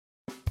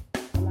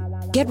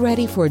Get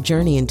ready for a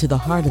journey into the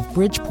heart of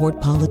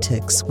Bridgeport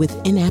politics with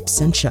In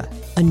Absentia,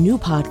 a new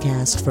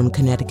podcast from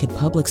Connecticut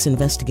Public's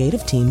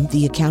investigative team,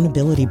 The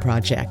Accountability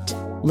Project.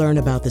 Learn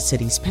about the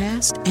city's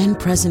past and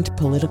present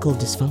political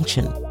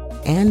dysfunction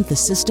and the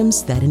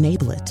systems that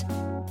enable it.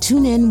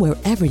 Tune in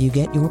wherever you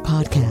get your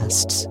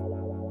podcasts.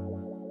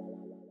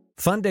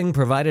 Funding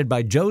provided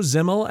by Joe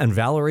Zimmel and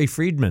Valerie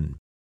Friedman.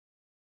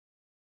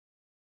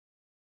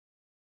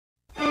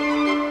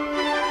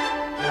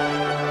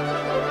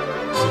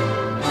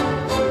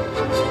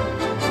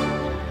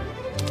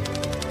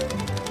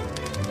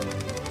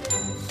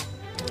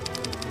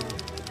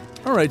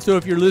 All right, so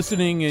if you're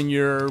listening and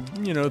you're,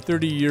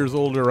 30 years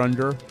old or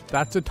under,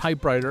 that's a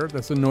typewriter.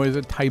 That's a noise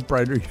a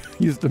typewriter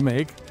used to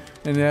make.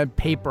 And it had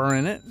paper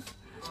in it.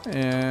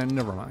 And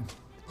never mind.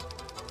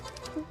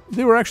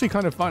 They were actually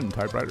kind of fun,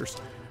 typewriters.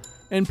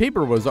 And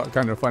paper was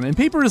kind of fun. And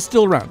paper is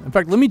still around. In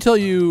fact, let me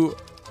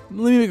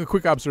make a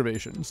quick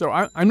observation. So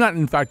I'm not,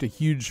 in fact, a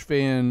huge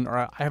fan, or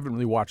I haven't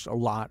really watched a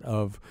lot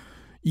of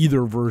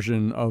either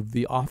version of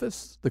The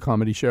Office, the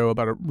comedy show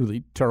about a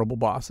really terrible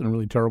boss and a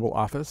really terrible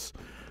office.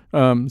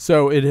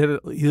 So it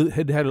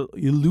had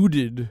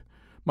eluded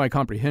my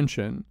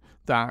comprehension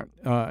that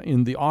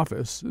in The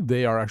Office,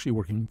 they are actually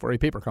working for a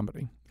paper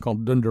company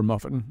called Dunder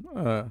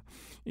Muffin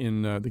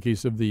in the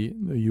case of the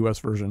U.S.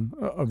 version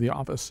of The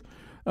Office.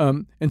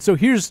 So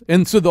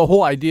the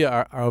whole idea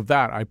of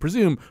that, I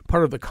presume,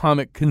 part of the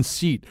comic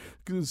conceit,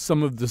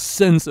 some of the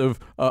sense of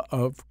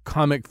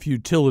comic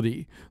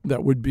futility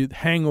that would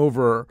hang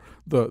over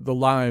the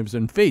lives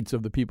and fates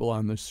of the people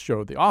on this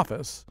show, The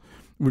Office,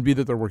 would be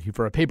that they're working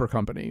for a paper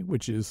company,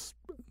 which is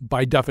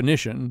by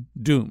definition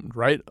doomed,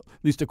 right? At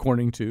least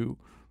according to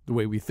the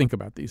way we think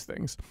about these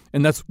things.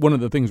 And that's one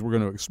of the things we're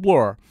going to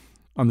explore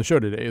on the show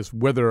today, is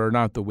whether or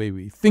not the way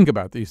we think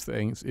about these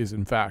things is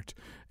in fact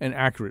an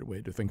accurate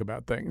way to think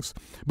about things.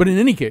 But in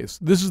any case,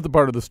 this is the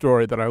part of the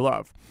story that I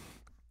love.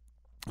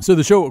 So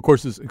the show, of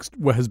course,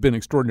 has been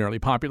extraordinarily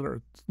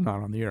popular. It's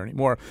not on the air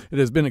anymore. It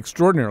has been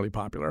extraordinarily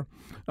popular,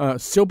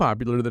 so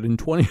popular that in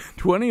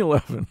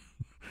 2011,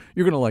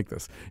 you're going to like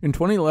this. In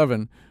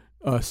 2011,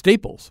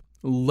 Staples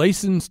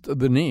licensed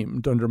the name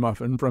Dunder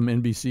Muffin from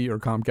NBC or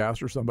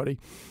Comcast or somebody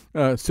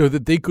so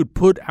that they could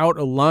put out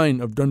a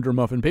line of Dunder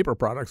Muffin paper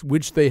products,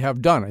 which they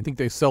have done. I think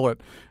they sell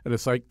it at a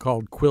site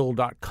called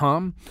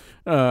quill.com.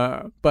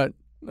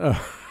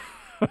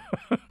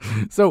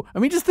 So,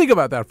 just think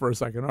about that for a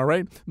second, all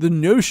right? The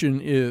notion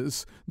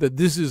is that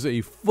this is a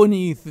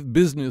funny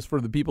business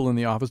for the people in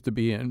the office to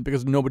be in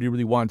because nobody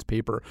really wants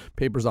paper.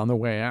 Paper's on the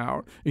way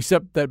out.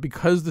 Except that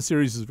because the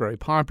series is very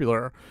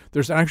popular,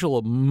 there's actually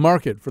a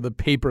market for the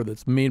paper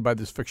that's made by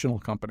this fictional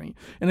company.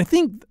 And I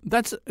think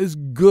that's as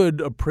good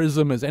a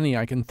prism as any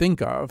I can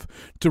think of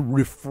to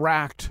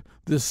refract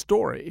this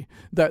story.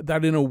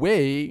 That in a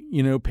way,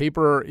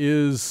 paper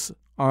is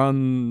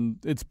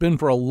it's been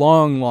for a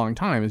long, long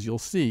time, as you'll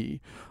see,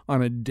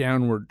 on a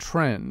downward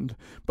trend.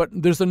 But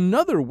there's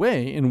another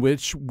way in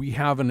which we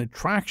have an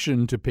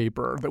attraction to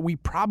paper that we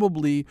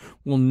probably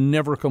will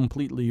never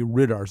completely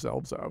rid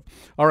ourselves of.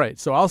 All right,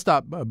 so I'll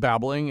stop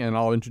babbling and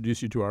I'll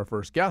introduce you to our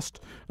first guest.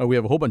 We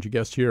have a whole bunch of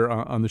guests here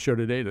on the show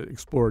today to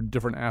explore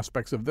different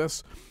aspects of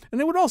this. And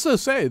I would also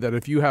say that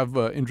if you have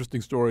interesting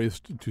stories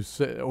to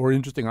say or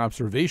interesting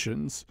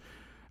observations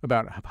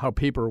about how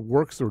paper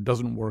works or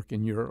doesn't work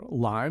in your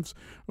lives,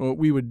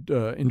 we would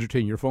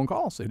entertain your phone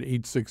calls at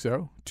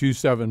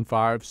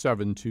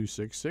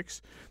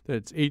 860-275-7266.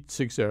 That's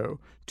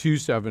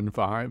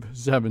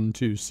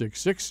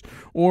 860-275-7266.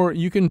 Or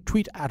you can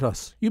tweet at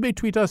us. You may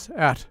tweet us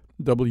at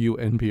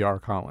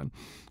WNPR Colin.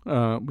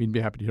 We'd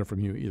be happy to hear from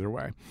you either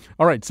way.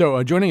 All right,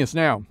 so joining us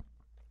now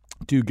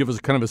to give us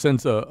kind of a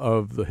sense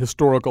of the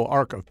historical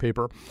arc of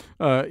paper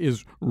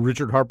is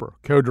Richard Harper,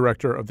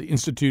 co-director of the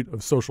Institute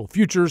of Social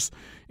Futures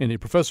and a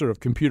professor of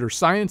computer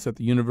science at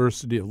the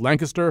University of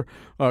Lancaster,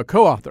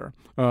 co-author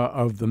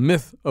of The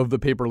Myth of the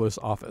Paperless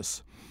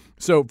Office.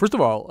 So first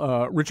of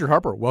all, Richard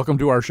Harper, welcome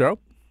to our show.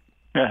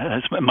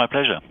 It's my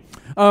pleasure.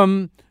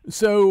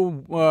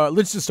 So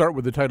let's just start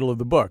with the title of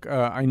the book.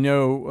 I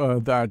know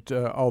that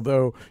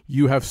although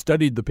you have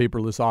studied the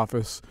paperless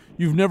office,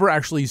 you've never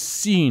actually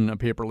seen a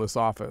paperless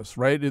office,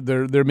 right?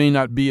 There may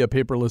not be a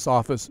paperless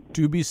office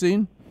to be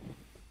seen?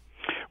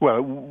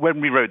 Well, when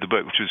we wrote the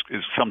book, which was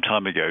some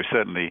time ago,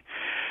 certainly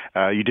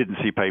you didn't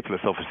see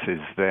paperless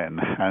offices then,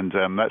 and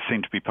that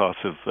seemed to be part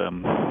of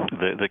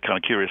the kind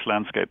of curious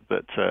landscape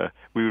that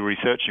we were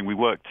researching.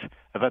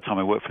 At that time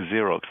I worked for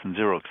Xerox, and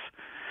Xerox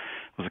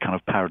was a kind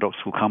of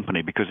paradoxical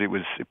company because it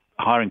was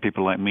hiring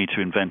people like me to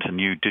invent a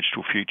new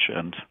digital future,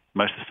 and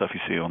most of the stuff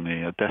you see on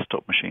the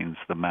desktop machines,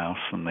 the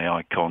mouse and the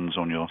icons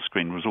on your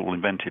screen, was all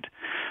invented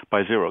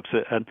by Xerox.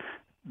 And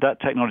that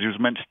technology was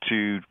meant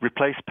to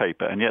replace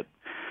paper, and yet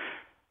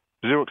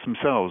Xerox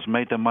themselves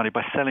made their money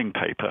by selling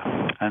paper,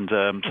 and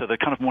so they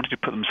kind of wanted to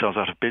put themselves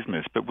out of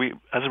business. But we,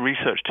 as a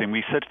research team,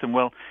 we said to them,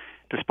 well,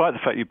 despite the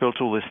fact you built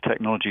all this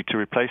technology to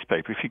replace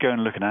paper, if you go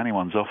and look in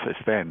anyone's office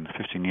then,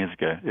 15 years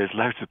ago, there's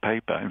loads of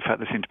paper. In fact,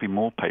 there seemed to be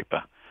more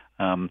paper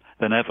than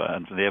ever,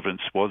 and the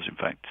evidence was, in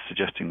fact,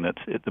 suggesting that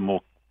the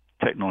more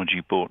technology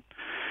you bought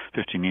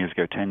 15 years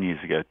ago, 10 years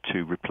ago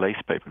to replace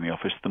paper in the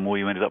office, the more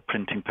you ended up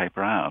printing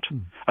paper out.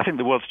 I think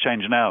the world's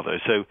changed now, though.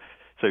 So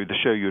the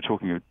show you were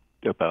talking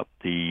about,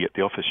 the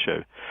office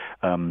show,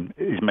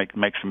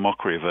 makes a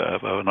mockery of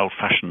an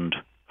old-fashioned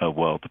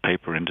world, the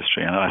paper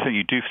industry. And I think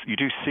you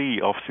do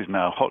see offices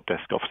now, hot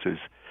desk offices,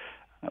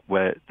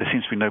 where there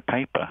seems to be no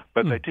paper,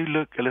 but they do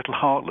look a little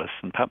heartless,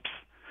 and perhaps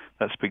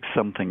that speaks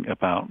something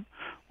about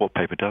what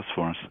paper does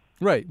for us.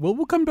 Right. Well,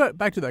 we'll come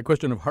back to that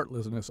question of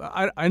heartlessness.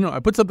 I know I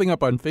put something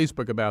up on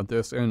Facebook about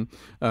this, and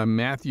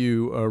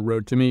Matthew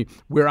wrote to me,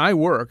 where I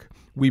work,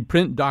 we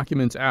print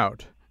documents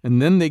out, and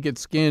then they get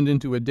scanned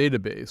into a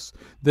database.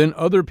 Then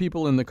other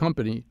people in the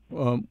company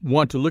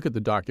want to look at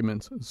the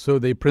documents, so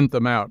they print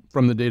them out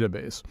from the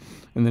database.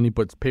 And then he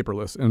puts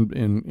paperless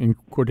in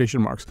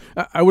quotation marks.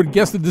 I would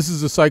guess that this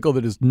is a cycle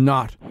that is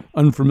not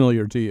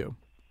unfamiliar to you.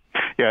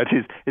 Yeah,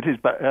 it is.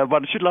 But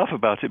one should laugh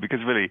about it because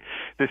really,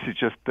 this is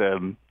just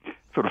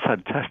sort of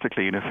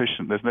fantastically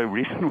inefficient. There's no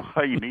reason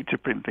why you need to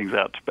print things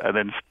out and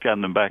then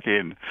scan them back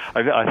in.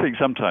 I think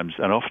sometimes,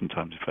 and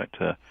oftentimes, in fact,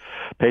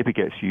 paper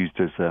gets used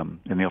as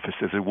in the office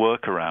as a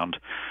workaround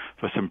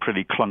for some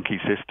pretty clunky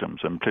systems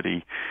and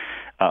pretty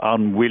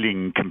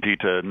unwilling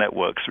computer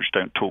networks which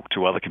don't talk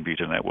to other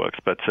computer networks.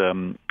 But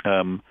and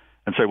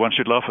so one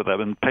should laugh at that.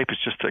 And paper's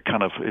just a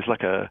kind of is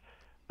like a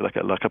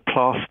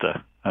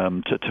plaster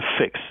to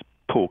fix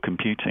poor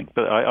computing.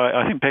 But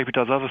I think paper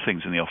does other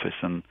things in the office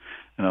and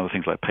other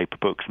things like paper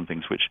books and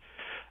things which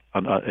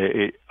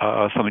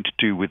are something to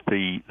do with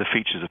the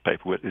features of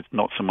paper. It's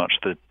not so much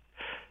the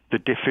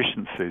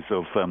deficiencies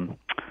of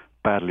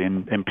badly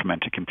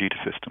implemented computer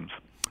systems.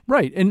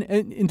 Right. And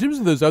in terms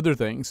of those other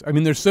things, I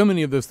mean, there's so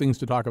many of those things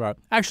to talk about.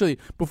 Actually,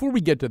 before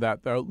we get to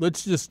that, though,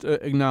 let's just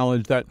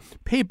acknowledge that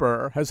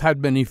paper has had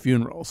many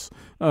funerals.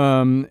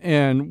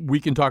 And we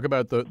can talk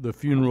about the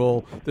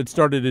funeral that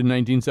started in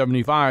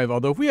 1975,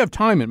 although if we have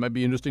time, it might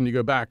be interesting to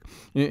go back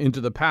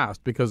into the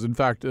past because, in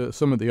fact,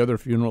 some of the other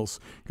funerals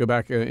go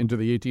back into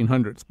the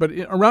 1800s. But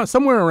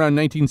somewhere around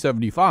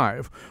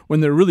 1975, when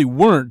there really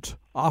weren't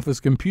office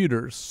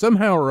computers,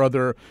 somehow or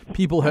other,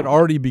 people had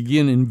already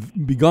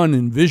begun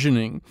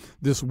envisioning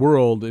this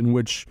world in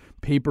which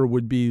paper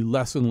would be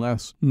less and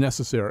less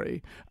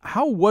necessary.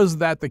 How was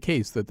that the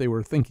case that they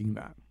were thinking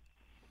that?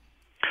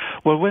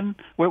 Well, when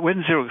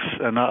Xerox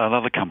and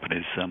other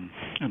companies, and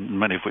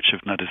many of which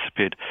have now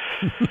disappeared,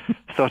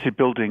 started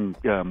building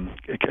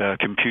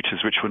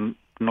computers which were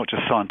not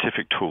just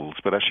scientific tools,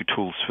 but actually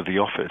tools for the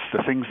office,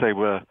 the things they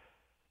were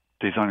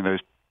designing those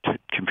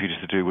computers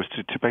to do was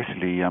to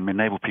basically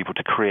enable people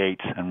to create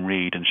and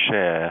read and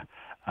share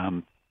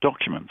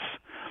documents.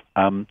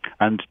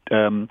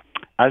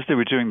 As they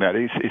were doing that,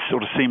 it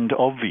sort of seemed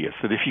obvious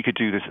that if you could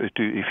do this, if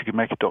you could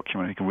make a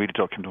document, you can read a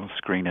document on the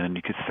screen, and then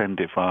you could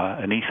send it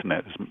via an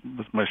Ethernet,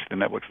 as most of the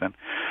networks then,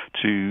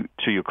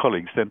 to your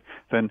colleagues,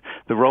 then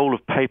the role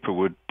of paper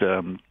would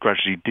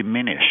gradually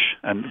diminish.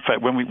 And in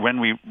fact, when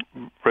we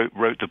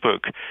wrote the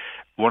book,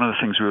 one of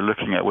the things we were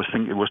looking at was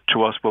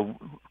to ask, well,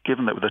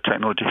 given that the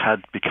technology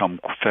had become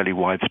fairly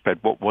widespread,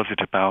 what was it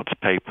about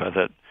paper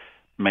that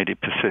made it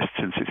persist,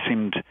 since it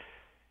seemed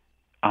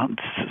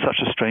such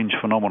a strange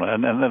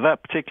phenomenon? And at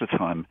that particular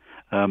time,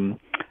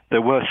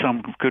 there were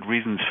some good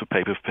reasons for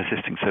paper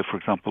persisting. So, for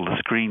example, the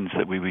screens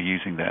that we were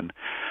using then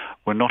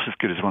were not as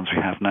good as the ones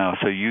we have now.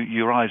 So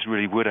your eyes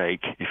really would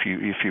ache if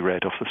you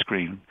read off the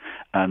screen,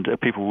 and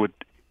people would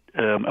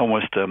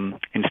almost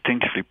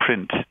instinctively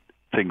print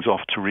things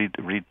off to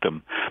read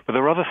them. But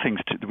there are other things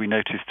that we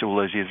noticed all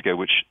those years ago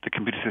which the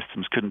computer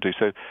systems couldn't do.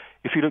 So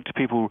if you looked at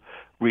people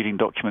reading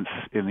documents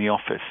in the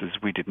office, as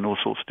we did in all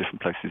sorts of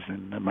different places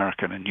in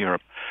America and in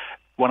Europe,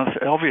 one of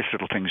the obvious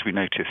little things we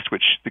noticed,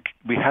 which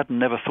we had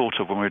never thought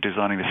of when we were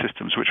designing the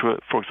systems, which were,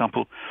 for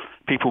example,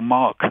 people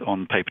mark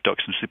on paper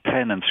documents with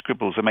pen and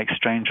scribbles and make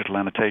strange little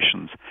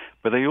annotations,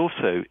 but they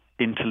also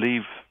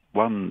interleave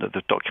one of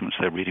the documents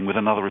they're reading with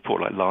another report,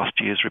 like last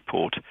year's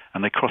report,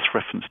 and they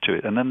cross-reference to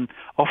it. And then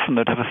often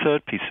they'd have a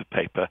third piece of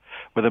paper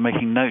where they're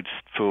making notes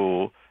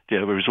for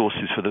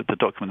resources for the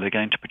document they're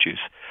going to produce.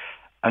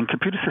 And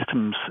computer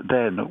systems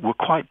then were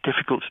quite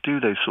difficult to do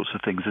those sorts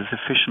of things as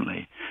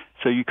efficiently.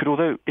 So you could,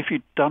 although if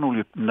you'd done all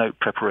your note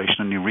preparation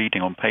and your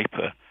reading on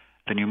paper,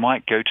 then you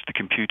might go to the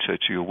computer,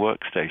 to your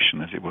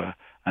workstation, as it were,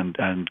 and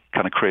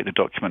kind of create the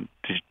document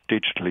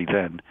digitally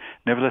then.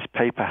 Nevertheless,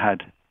 paper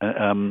had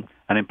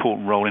an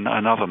important role in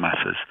other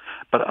matters.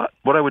 But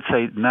what I would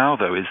say now,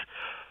 though, is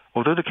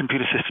although the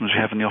computer systems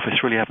we have in the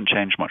office really haven't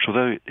changed much,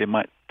 although it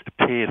might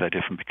appear they're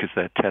different because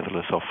they're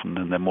tetherless often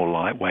and they're more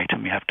lightweight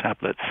and we have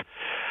tablets,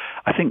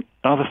 I think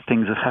other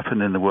things have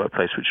happened in the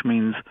workplace, which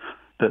means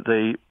that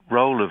the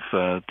role of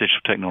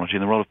digital technology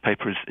and the role of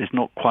paper is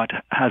not quite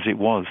as it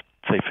was,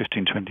 say,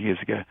 15, 20 years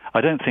ago.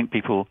 I don't think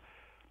people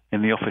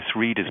in the office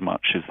read as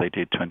much as they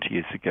did 20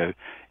 years ago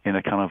in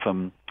a kind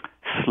of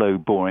slow,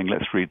 boring,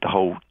 let's read the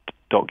whole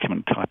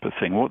document type of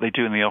thing. What they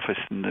do in the office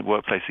and the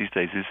workplace these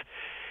days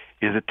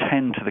is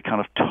attend to the kind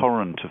of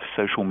torrent of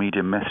social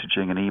media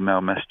messaging and email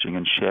messaging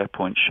and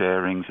SharePoint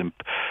sharings and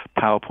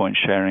PowerPoint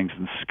sharings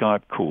and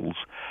Skype calls,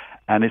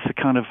 and it's a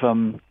kind of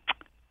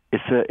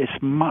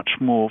it's much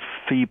more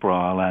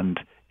febrile and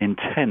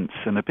intense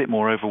and a bit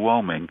more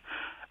overwhelming.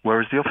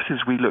 Whereas the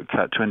offices we looked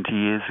at 20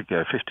 years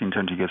ago, 15,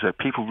 20 years ago,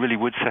 people really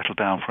would settle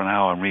down for an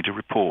hour and read a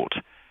report.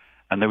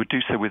 And they would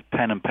do so with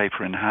pen and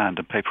paper in hand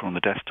and paper on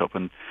the desktop.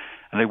 And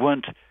they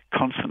weren't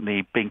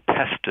constantly being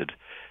pestered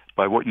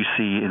by what you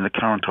see in the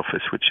current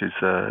office, which is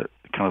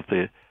kind of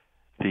the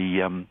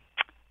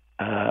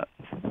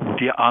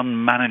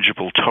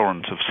unmanageable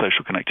torrent of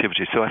social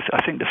connectivity. So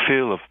I think the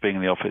feel of being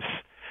in the office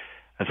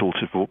has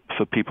altered for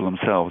people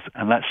themselves,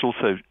 and that's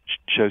also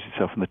shows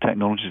itself in the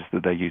technologies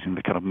that they're using,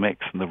 the kind of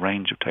mix and the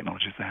range of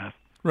technologies they have.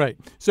 Right.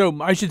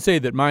 So I should say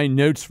that my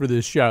notes for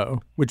this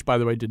show, which, by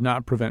the way, did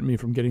not prevent me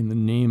from getting the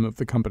name of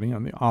the company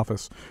on the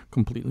office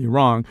completely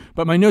wrong,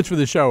 but my notes for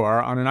the show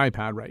are on an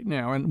iPad right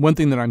now. And one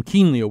thing that I'm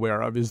keenly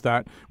aware of is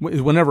that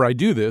whenever I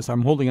do this,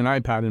 I'm holding an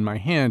iPad in my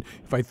hand.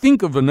 If I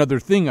think of another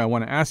thing I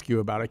want to ask you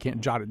about, I can't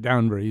jot it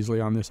down very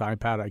easily on this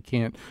iPad.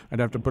 I'd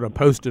have to put a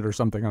Post-it or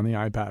something on the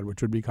iPad,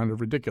 which would be kind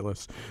of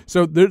ridiculous.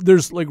 So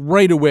there's like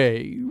right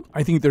away,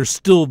 I think there's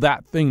still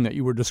that thing that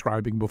you were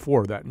describing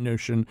before, that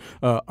notion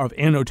of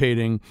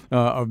annotating,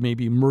 of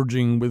maybe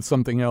merging with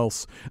something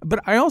else. But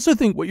I also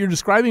think what you're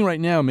describing right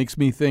now makes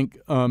me think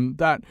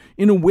that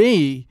in a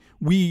way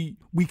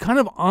we kind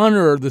of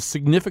honor the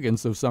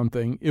significance of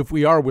something if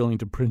we are willing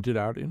to print it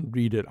out and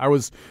read it. I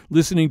was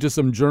listening to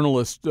some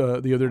journalist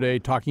the other day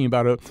talking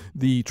about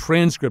the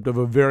transcript of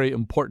a very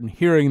important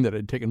hearing that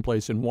had taken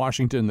place in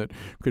Washington that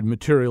could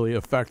materially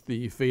affect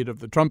the fate of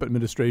the Trump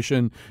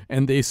administration.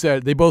 And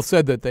they both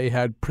said that they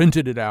had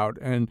printed it out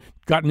and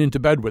gotten into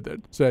bed with it,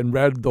 and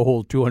read the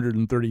whole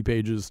 230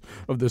 pages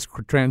of this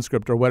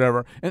transcript or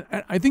whatever. And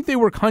I think they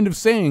were kind of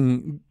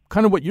saying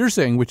kind of what you're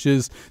saying, which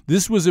is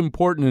this was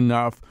important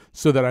enough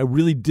so that I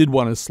really did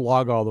want to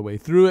slog all the way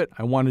through it.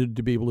 I wanted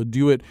to be able to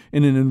do it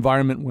in an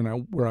environment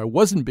where I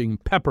wasn't being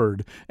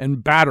peppered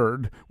and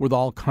battered with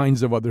all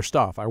kinds of other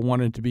stuff. I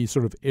wanted to be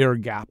sort of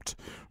air-gapped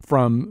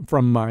from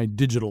my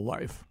digital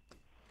life.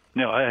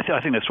 No, I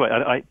think that's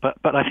right.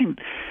 But I think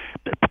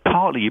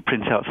partly you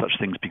print out such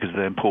things because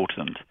they're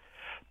important.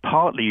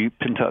 Partly you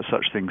print out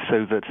such things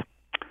so that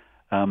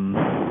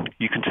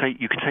you can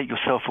take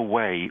yourself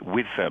away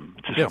with them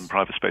to some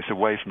private space,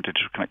 away from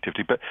digital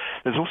connectivity. But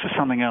there's also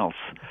something else,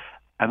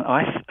 and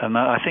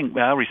I think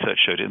our research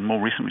showed it, and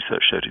more recent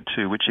research showed it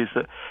too, which is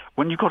that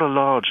when you've got a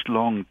large,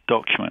 long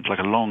document, like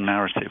a long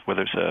narrative,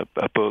 whether it's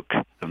a book,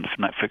 a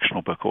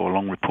fictional book, or a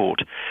long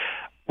report,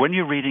 when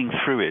you're reading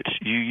through it,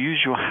 you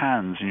use your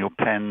hands and your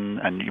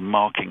pen and your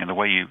marking and the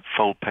way you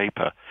fold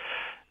paper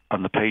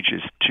on the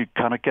pages to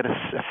kind of get a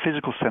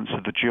physical sense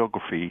of the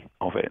geography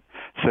of it.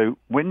 So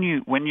when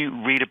you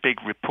read a big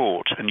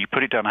report and you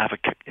put it down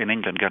in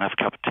England, go and have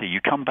a cup of tea,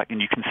 you come back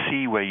and you can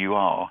see where you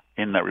are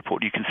in that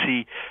report. You can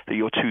see that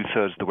you're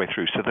 2/3 of the way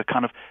through. So the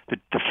kind of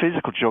the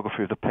physical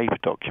geography of the paper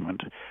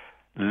document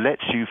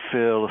lets you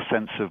feel a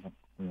sense of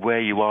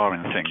where you are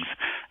in things.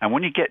 And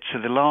when you get to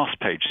the last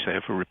page, say,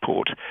 of a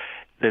report,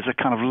 there's a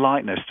kind of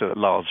lightness to that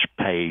large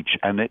page,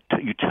 and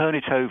you turn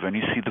it over and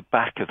you see the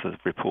back of the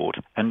report,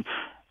 and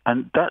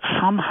that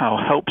somehow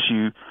helps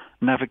you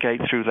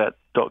navigate through that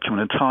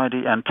document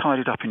and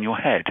tidy it up in your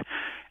head,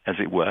 as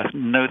it were.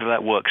 Know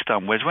that work's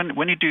done. Whereas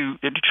when you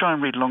try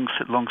and read long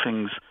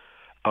things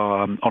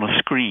on a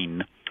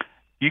screen,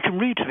 you can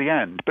read to the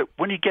end, but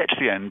when you get to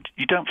the end,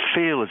 you don't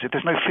feel as if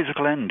there's no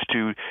physical end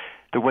to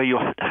the way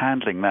you're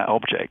handling that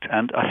object.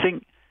 And I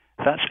think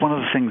that's one of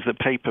the things that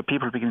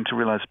people are beginning to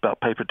realize about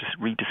paper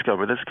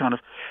rediscovery. There's kind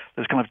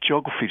of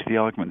geography to the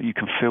argument that you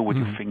can feel with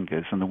your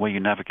fingers and the way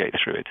you navigate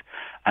through it.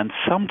 And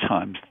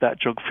sometimes that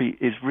geography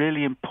is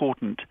really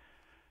important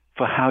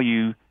for how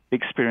you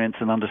experience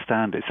and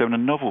understand it. So in a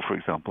novel, for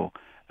example,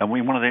 and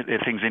one of the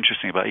things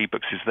interesting about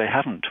ebooks is they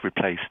haven't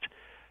replaced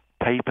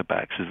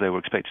paperbacks as they were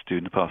expected to do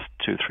in the past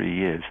 2 or 3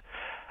 years.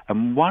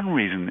 And one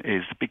reason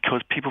is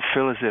because people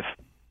feel as if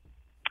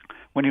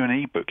when you're in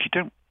an ebook,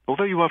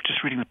 although you are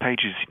just reading the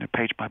pages,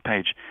 page by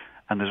page,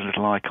 and there's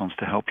little icons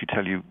to help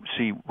you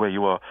see where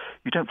you are,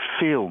 you don't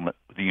feel that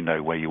you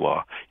know where you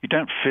are. You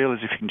don't feel as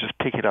if you can just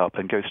pick it up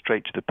and go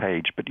straight to the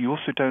page, but you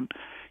also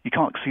you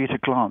can't see at a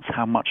glance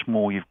how much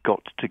more you've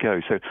got to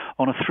go. So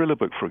on a thriller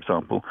book, for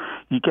example,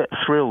 you get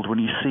thrilled when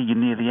you see you're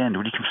near the end,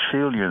 when you can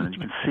feel you're in, and you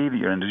can see that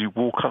you're in as you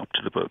walk up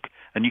to the book,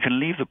 and you can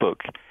leave the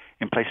book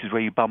in places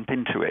where you bump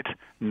into it,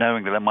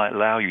 knowing that might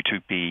allow you to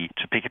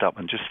pick it up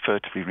and just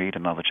furtively read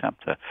another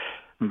chapter.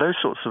 And those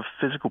sorts of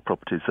physical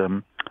properties,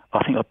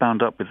 I think, are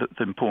bound up with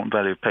the important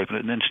value of paper.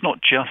 And it's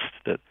not just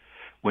that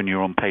when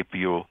you're on paper,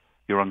 you're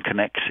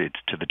unconnected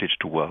to the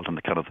digital world and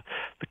the kind of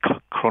the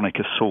chronic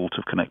assault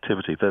of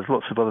connectivity. There's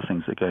lots of other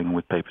things that are going on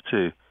with paper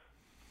too.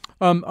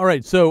 All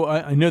right. So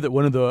I know that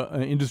one of the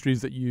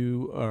industries that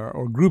you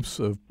or groups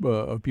of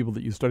people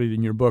that you studied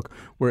in your book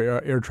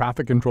were air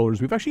traffic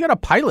controllers. We've actually got a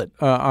pilot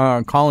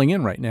calling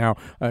in right now.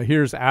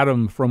 Here's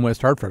Adam from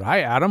West Hartford.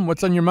 Hi, Adam.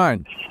 What's on your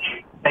mind?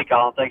 Hey,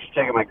 Colin. Thanks for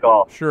taking my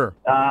call. Sure.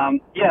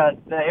 Yeah,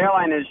 the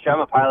airline industry,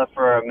 I'm a pilot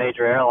for a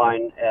major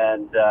airline,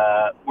 and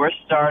we're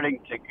starting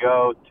to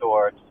go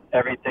towards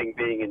everything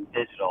being in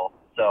digital.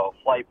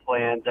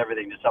 plans,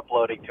 everything just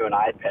uploading to an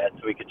iPad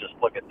so we could just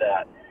look at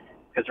that.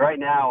 Because right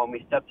now, when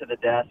we step to the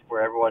desk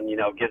where everyone,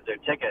 gives their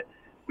ticket,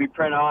 we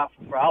print off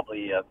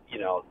probably a,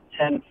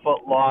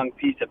 10-foot-long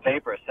piece of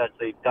paper,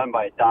 essentially done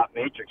by a dot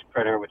matrix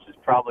printer, which is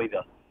probably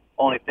the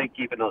only thing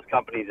keeping those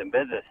companies in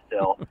business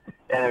still.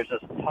 And there's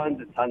just tons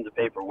and tons of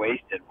paper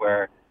wasted,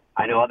 where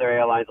I know other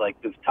airlines like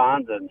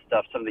Lufthansa and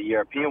stuff, some of the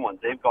European ones,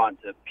 they've gone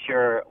to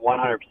pure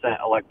 100%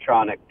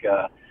 electronic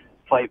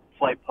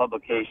flight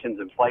publications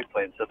and flight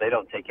plans, so they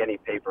don't take any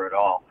paper at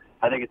all.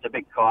 I think it's a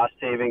big cost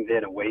savings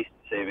and a waste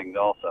savings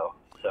also.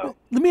 So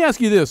let me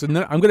ask you this, and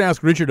then I'm going to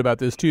ask Richard about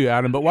this too,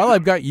 Adam. But while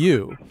I've got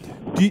you,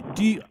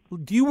 do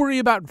you worry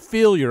about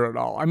failure at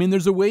all? I mean,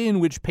 there's a way in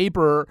which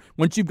paper,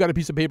 once you've got a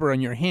piece of paper in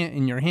your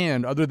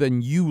hand, other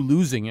than you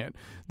losing it,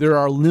 there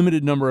are a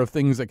limited number of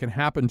things that can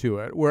happen to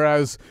it.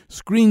 Whereas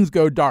screens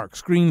go dark,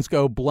 screens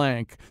go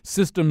blank,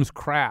 systems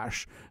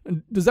crash.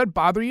 Does that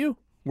bother you?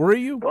 Worry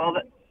you? Well,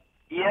 that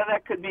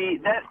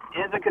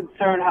is a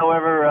concern.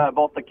 However,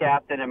 both the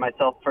captain and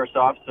myself, first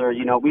officer,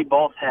 we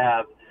both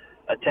have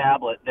a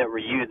tablet that we're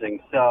using,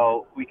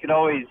 so we could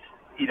always,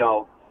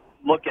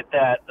 look at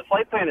that. The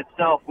flight plan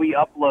itself, we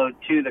upload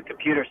to the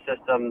computer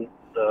system,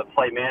 the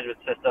flight management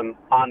system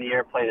on the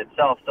airplane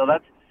itself. So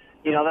that's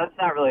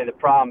not really the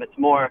problem. It's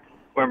more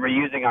when we're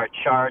using our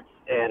charts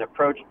and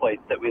approach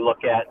plates that we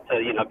look at to,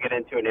 get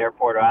into an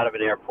airport or out of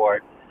an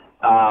airport.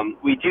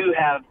 We do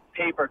have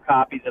paper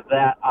copies of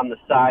that on the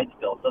side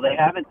still, so they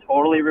haven't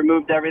totally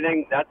removed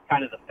everything. That's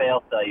kind of the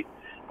fail-safe.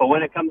 But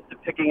when it comes to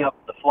picking up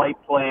the flight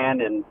plan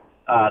and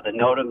the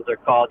NOTAMs are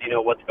called,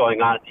 what's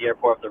going on at the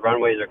airport, if the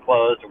runways are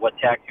closed or what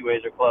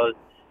taxiways are closed,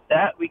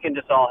 that we can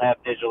just all have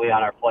digitally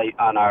on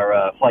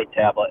our flight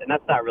tablet, and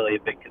that's not really a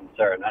big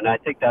concern. And I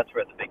think that's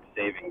where the big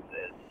savings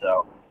is.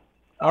 So,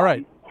 all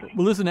right.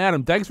 Well, listen,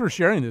 Adam, thanks for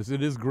sharing this.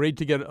 It is great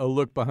to get a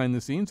look behind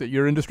the scenes at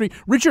your industry.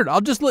 Richard,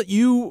 I'll just let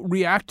you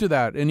react to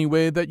that any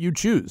way that you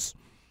choose.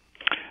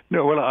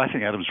 No, well, I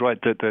think Adam's right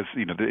that there's,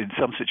 in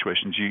some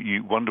situations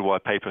you wonder why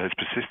paper has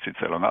persisted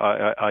so long.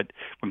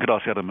 One could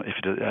ask Adam if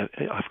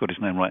I've got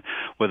his name right,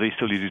 whether he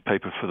still uses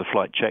paper for the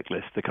flight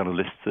checklist, the kind of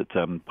lists that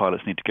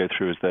pilots need to go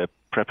through as they're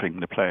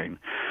prepping the plane.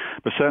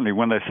 But certainly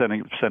when they're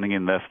sending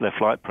in their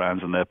flight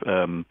plans and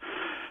they're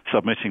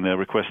submitting their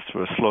requests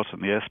for a slot in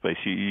the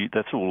airspace,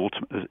 that's all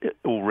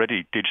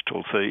already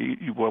digital. So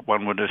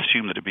one would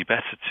assume that it'd be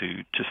better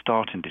to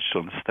start in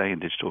digital and stay in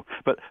digital.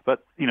 But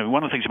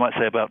one of the things you might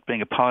say about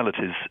being a pilot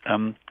is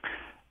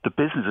the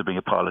business of being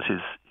a pilot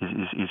is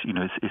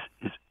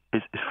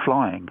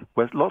flying.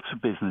 Whereas lots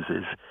of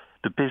businesses,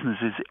 the business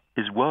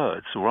is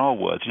words or our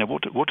words.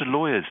 What do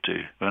lawyers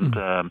do,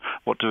 and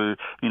what do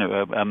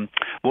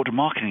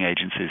marketing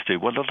agencies do?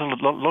 Well, a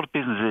lot of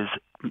businesses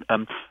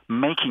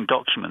making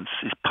documents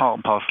is part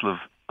and parcel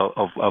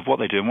of what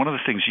they do. And one of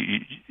the things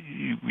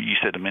you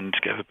said a minute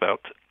ago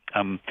about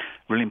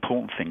really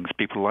important things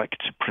people like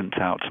to print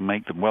out to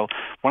make them. Well,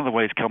 one of the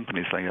ways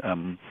companies, like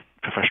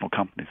professional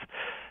companies,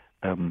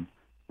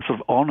 sort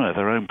of honor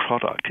their own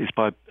product is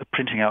by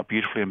printing out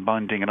beautifully and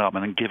binding it up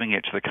and then giving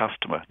it to the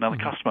customer. Now,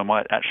 the customer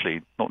might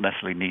actually not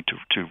necessarily need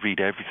to read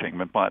everything,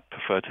 but might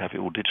prefer to have it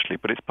all digitally.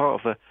 But it's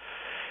part of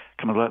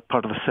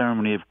the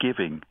ceremony of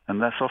giving,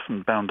 and that's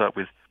often bound up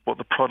with what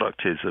the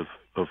product is of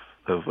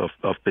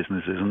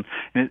businesses. And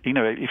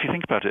if you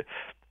think about it,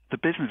 the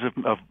business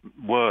of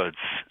words,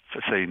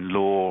 say in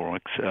law or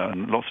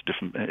lots of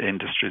different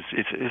industries,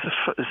 it's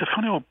a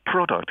funny old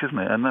product, isn't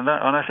it? And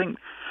I think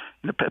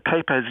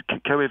paper has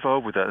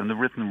co-evolved with that, and the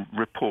written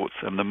reports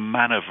and the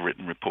manner of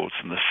written reports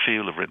and the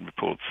feel of written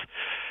reports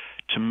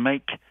to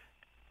make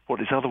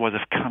what is otherwise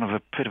a kind of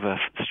a bit of a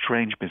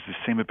strange business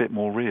seem a bit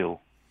more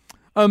real.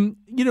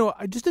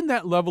 Just in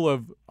that level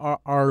of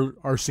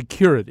our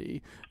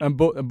security,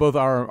 both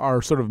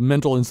our sort of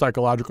mental and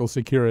psychological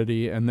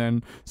security, and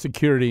then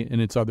security in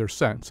its other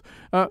sense.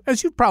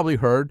 As you've probably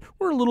heard,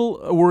 we're a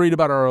little worried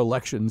about our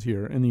elections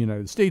here in the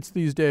United States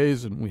these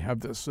days, and we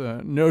have this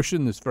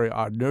this very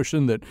odd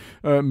notion that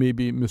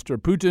maybe Mr.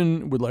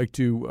 Putin would like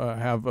to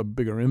have a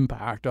bigger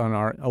impact on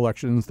our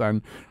elections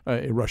than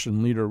a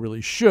Russian leader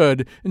really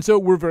should, and so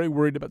we're very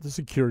worried about the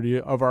security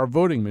of our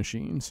voting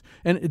machines.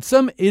 And at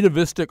some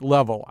atavistic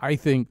level, I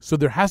think, so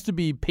there has to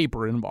be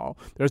paper involved.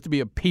 There has to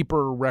be a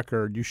paper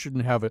record. You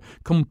shouldn't have a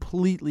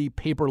completely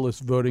paperless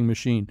voting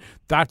machine.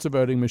 That's a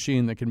voting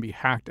machine that can be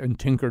hacked and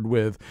tinkered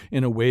with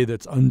in a way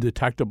that's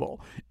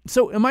undetectable.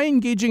 So am I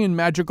engaging in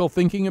magical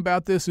thinking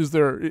about this? Is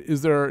there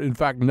in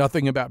fact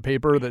nothing about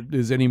paper that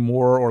is any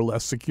more or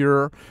less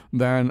secure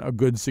than a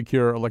good,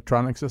 secure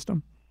electronic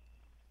system?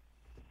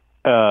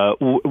 I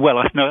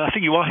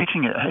think you are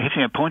hitting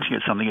it, pointing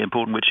at something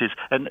important, which is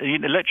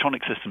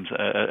electronic systems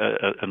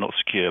are not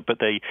secure, but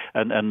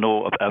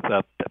nor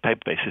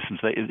paper-based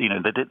systems. They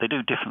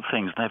do different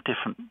things. They have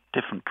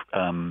different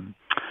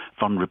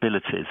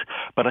vulnerabilities.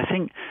 But I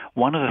think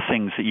one of the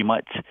things that you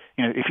might,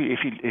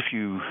 if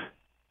you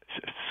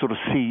sort of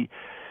see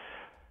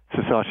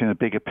society in a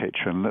bigger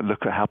picture and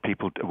look at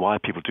why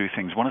people do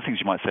things. One of the things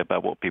you might say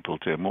about what people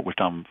do and what we've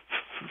done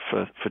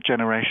for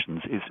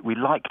generations is we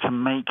like to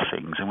make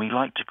things and we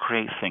like to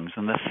create things,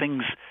 and the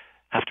things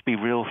have to be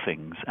real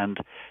things. And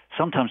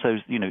sometimes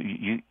those, a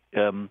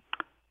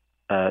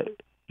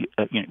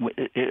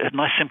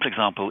nice simple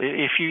example: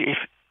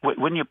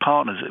 when your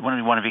partner's,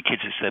 when one of your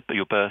kids is their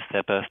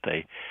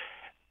birthday.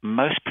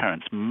 Most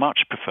parents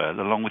much prefer,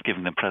 along with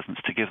giving them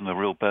presents, to give them a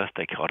real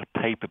birthday card, a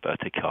paper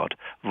birthday card,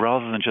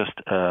 rather than just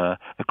a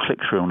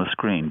click-through on a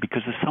screen,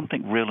 because there's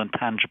something real and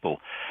tangible.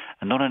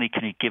 And not only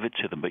can you give it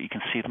to them, but you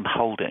can see them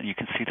hold it, and you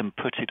can see them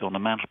put it on the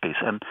mantelpiece.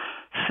 And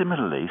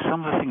similarly,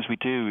 some of the things we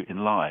do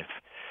in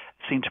life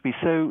seem to be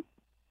so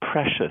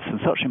precious and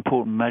such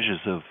important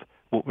measures of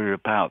what we're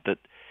about that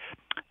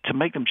to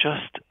make them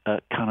just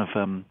kind of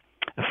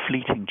a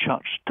fleeting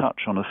touch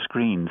on a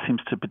screen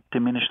seems to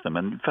diminish them.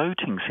 And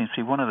voting seems to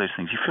be one of those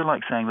things. You feel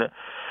like saying that,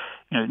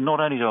 not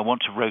only do I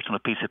want to write on a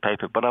piece of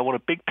paper, but I want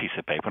a big piece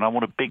of paper and I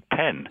want a big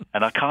pen.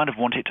 And I kind of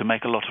want it to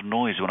make a lot of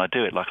noise when I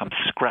do it, like I'm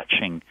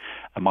scratching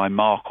my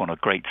mark on a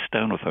great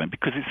stone or something,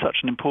 because it's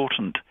such an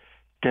important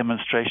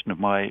demonstration of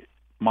my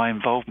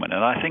involvement.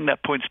 And I think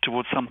that points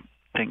towards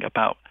something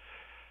about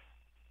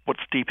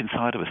what's deep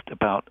inside of us,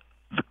 about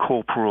the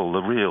corporal,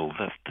 the real,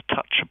 the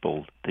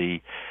touchable,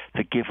 the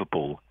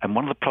givable. And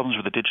one of the problems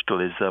with the digital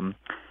is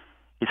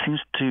it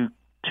seems to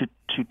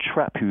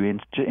trap you in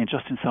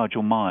just inside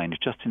your mind,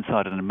 just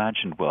inside an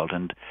imagined world,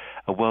 and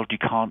a world you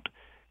can't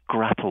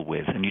grapple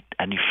with. And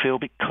you feel,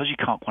 because you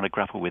can't want to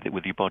grapple with it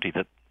with your body,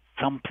 that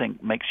something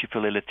makes you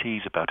feel ill at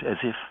ease about it,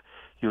 as if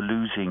you're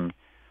losing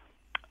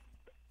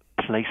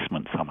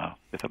placement somehow,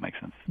 if that makes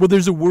sense. Well,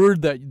 there's a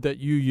word that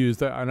you use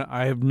that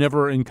I have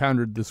never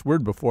encountered this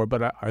word before,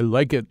 but I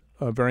like it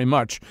very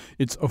much.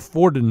 It's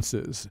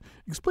affordances.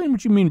 Explain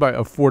what you mean by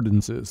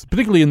affordances,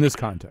 particularly in this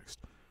context.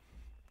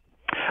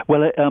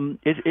 Well, it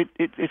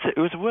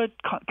was a word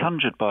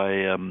conjured by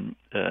a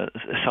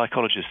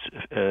psychologist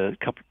a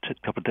couple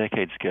of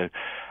decades ago,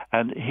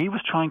 and he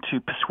was trying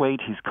to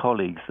persuade his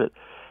colleagues that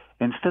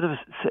instead of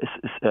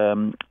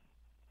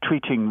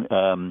treating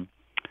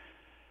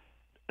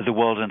the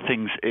world and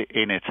things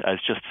in it as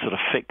just sort of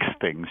fixed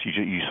things,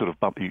 you sort of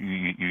bump,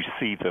 you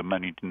see them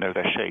and you know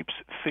their shapes.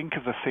 Think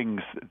of the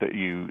things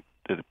the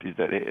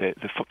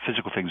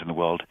physical things in the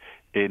world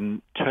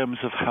in terms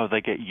of how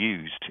they get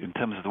used, in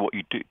terms of what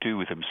you do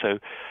with them. So,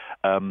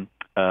 a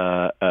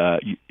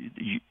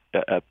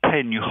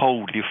pen you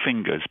hold with your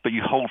fingers, but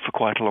you hold for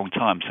quite a long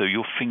time. So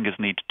your fingers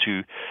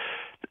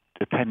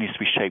the pen needs to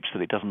be shaped so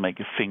that it doesn't make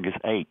your fingers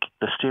ache.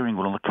 The steering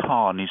wheel on the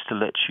car needs to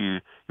let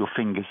your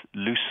fingers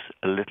loosen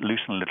a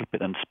little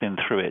bit and spin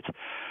through it.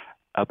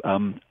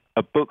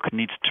 A book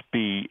needs to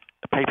be,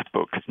 a paper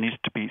book needs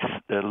to be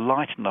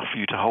light enough for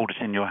you to hold it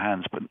in your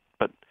hands,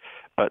 but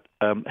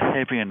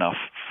heavy enough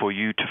for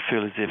you to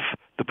feel as if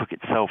the book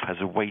itself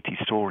has a weighty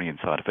story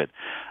inside of it.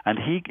 And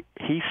he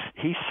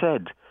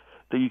said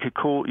that you could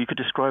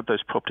describe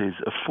those properties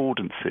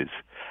affordances,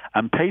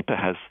 and paper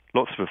has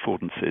lots of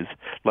affordances.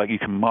 Like you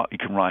can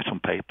write on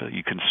paper,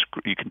 you can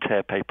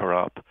tear paper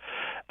up.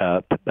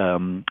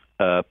 Paper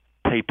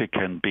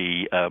can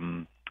be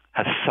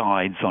has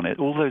sides on it.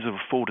 All those are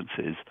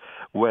affordances.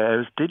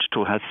 Whereas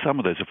digital has some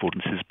of those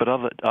affordances, but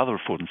other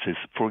affordances.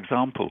 For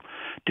example,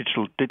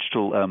 digital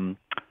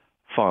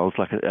files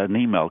like an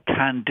email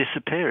can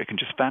disappear. It can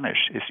just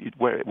vanish.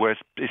 Whereas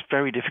it's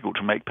very difficult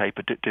to make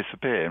paper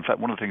disappear. In fact,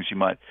 one of the things you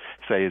might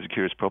say is a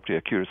curious property,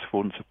 a curious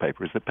affordance of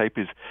paper, is that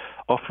paper is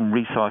often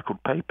recycled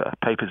paper.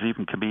 Papers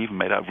can be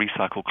made out of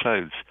recycled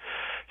clothes.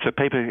 So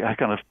paper has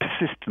kind of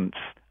persistence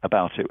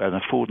about it, an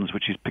affordance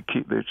which is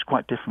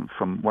quite different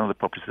from one of the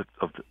properties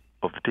of the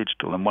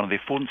digital. And one of the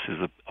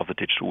affordances of the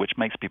digital, which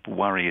makes people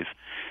worry,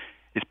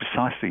 is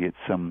precisely its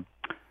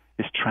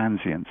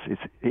transience.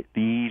 It's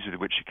the ease with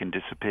which it can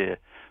disappear.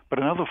 But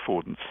another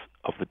affordance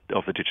of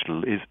the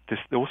digital is this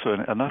also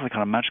another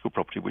kind of magical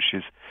property, which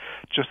is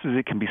just as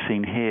it can be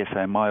seen here,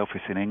 say in my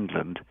office in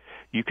England,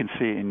 you can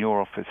see it in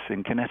your office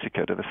in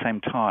Connecticut at the same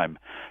time.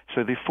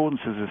 So the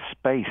affordances of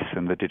space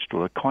in the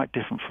digital are quite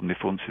different from the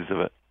affordances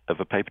of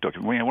a paper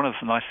document. One of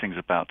the nice things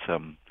about a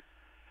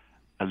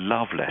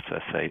love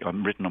letter, say,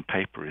 written on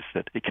paper, is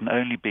that it can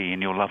only be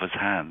in your lover's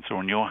hands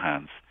or in your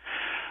hands.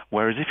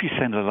 Whereas if you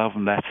send a love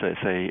letter,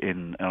 say,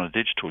 on a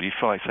digital, you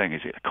feel like saying,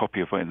 is it a copy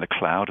of it in the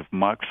cloud? Have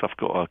Microsoft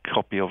got a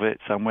copy of it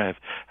somewhere?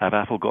 Have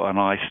Apple got an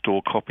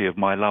iStore copy of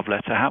my love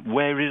letter?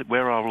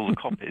 Where are all the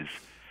copies?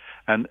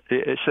 And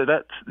so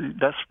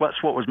that's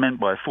what was meant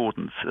by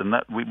affordance, and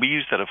that we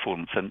use that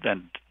affordance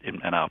and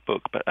in our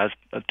book. But as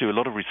do a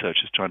lot of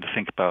researchers trying to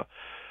think about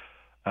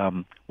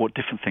what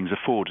different things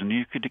afford, and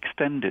you could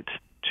extend it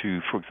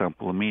to, for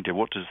example, the media.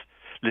 What does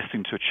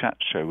listening to a chat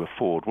show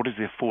afford? What is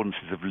the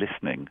affordances of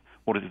listening?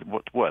 Well,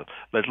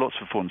 there's lots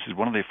of affordances.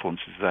 One of the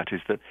affordances of that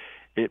is that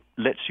it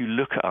lets you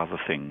look at other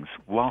things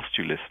whilst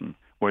you listen,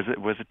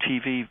 whereas a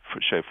TV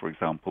show, for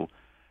example,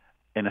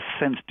 in a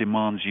sense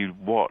demands you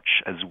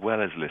watch as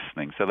well as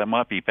listening. So that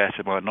might be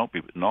better, might not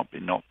be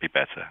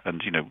better.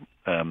 And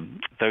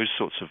those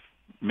sorts of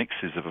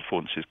mixes of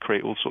affordances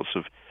create all sorts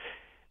of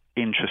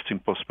interesting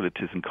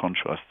possibilities and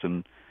contrasts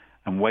and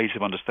ways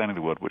of understanding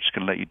the world, which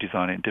can let you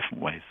design it in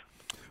different ways.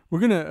 We're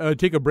going to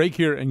take a break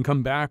here and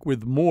come back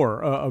with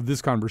more of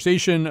this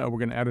conversation. We're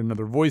going to add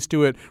another voice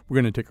to it.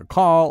 We're going to take a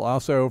call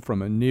also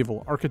from a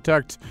naval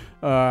architect.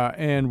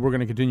 And we're going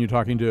to continue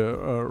talking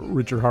to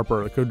Richard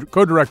Harper,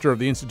 co-director of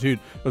the Institute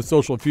of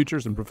Social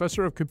Futures and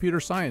professor of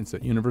computer science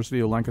at University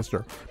of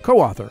Lancaster,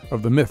 co-author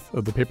of The Myth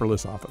of the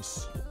Paperless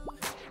Office.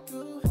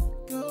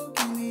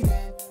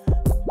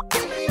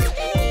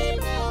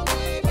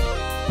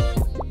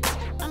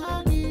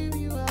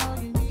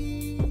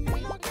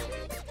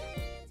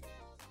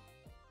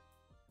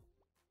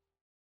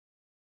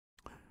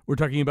 We're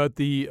talking about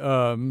the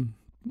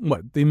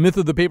myth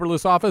of the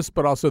paperless office,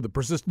 but also the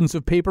persistence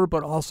of paper,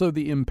 but also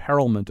the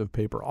imperilment of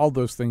paper. All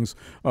those things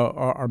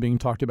are being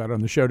talked about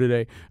on the show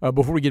today.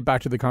 Before we get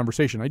back to the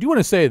conversation, I do want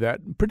to say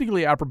that,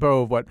 particularly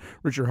apropos of what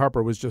Richard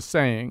Harper was just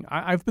saying,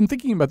 I've been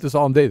thinking about this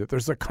all day, that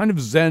there's a kind of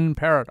Zen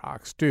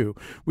paradox, too,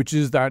 which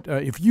is that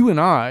if you and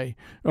I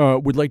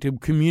would like to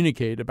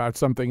communicate about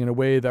something in a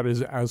way that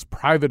is as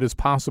private as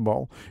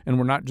possible, and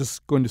we're not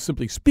just going to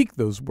simply speak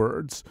those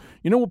words,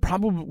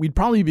 we'd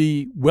probably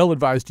be well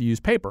advised to use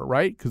paper,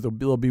 right? Because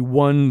there'll be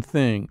one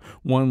thing,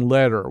 one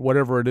letter,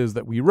 whatever it is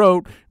that we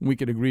wrote, and we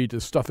could agree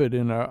to stuff it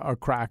in a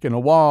crack in a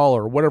wall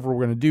or whatever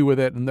we're going to do with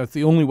it, and that's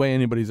the only way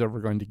anybody's ever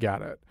going to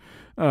get it.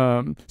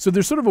 So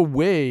there's sort of a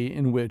way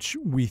in which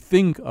we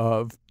think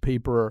of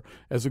paper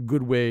as a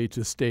good way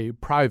to stay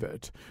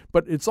private,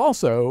 but it's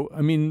also,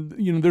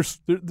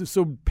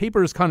 so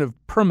paper is kind of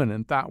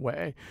permanent that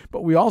way,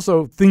 but we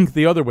also think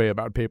the other way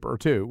about paper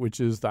too,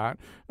 which is that,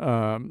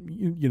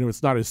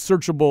 it's not as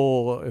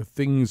searchable.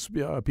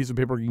 A piece of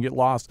paper can get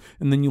lost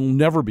and then you'll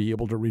never be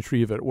able to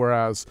retrieve it.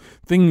 Whereas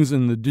things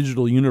in the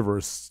digital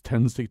universe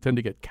tend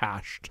to get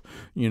cached,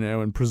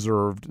 and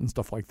preserved and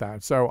stuff like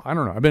that. So I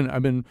don't know.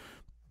 I've been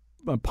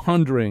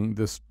pondering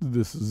this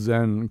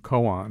Zen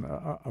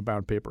koan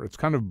about paper. It's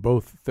kind of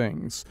both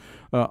things.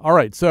 All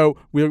right, so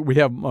we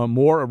have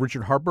more of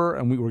Richard Harper,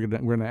 and we're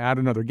going to add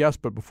another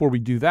guest. But before we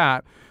do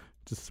that,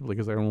 just simply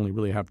because I only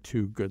really have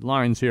two good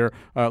lines here,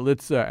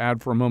 let's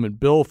add for a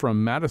moment Bill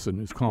from Madison,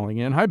 who's calling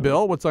in. Hi,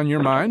 Bill. What's on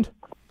your mind?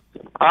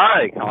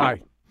 Hi.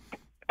 Hi.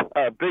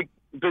 Big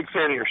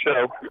fan of your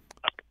show.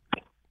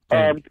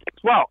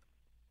 Well,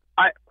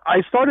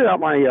 I started out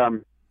my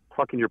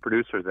talking to your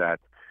producer that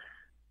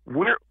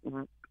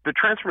the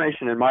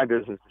transformation in my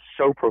business is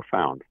so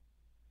profound.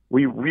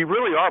 We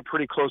really are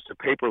pretty close to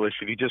paperless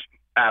if you just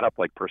add up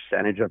like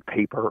percentage of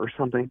paper or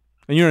something.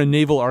 And you're a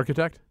naval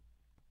architect?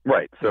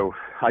 Right. So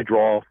I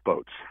draw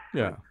boats.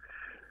 Yeah.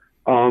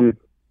 Or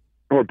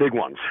big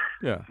ones.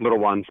 Yeah. Little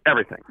ones,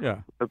 everything. Yeah.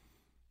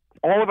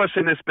 All of us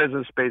in this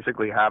business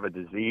basically have a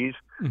disease.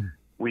 Mm-hmm.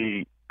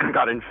 We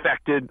got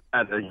infected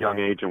at a young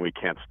age and we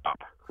can't stop.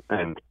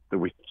 And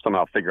we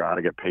somehow figure out how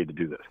to get paid to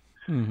do this.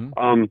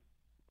 Mm-hmm.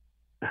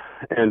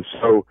 And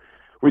so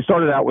we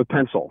started out with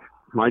pencil.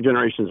 My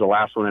generation is the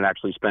last one that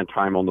actually spent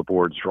time on the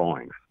boards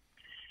drawing.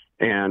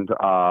 And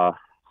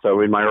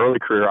so in my early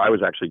career, I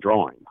was actually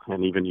drawing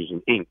and even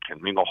using ink and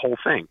the whole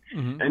thing.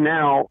 Mm-hmm. And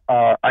now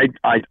I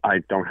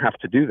don't have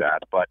to do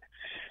that. But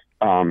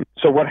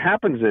so what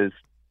happens is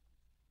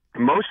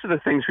most of the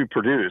things we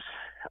produce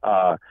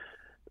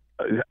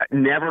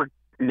never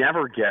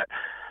get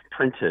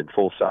printed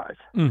full size.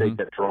 Mm-hmm. They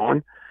get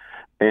drawn.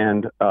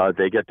 And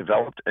they get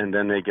developed, and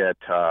then they get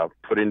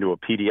put into a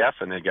PDF,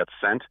 and they get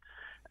sent,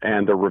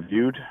 and they're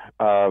reviewed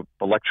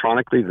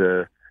electronically.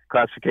 The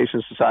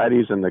classification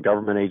societies and the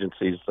government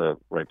agencies, the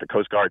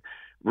Coast Guard,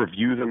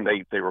 review them.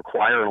 They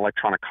require an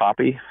electronic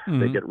copy. Mm-hmm.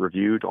 They get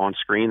reviewed on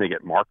screen. They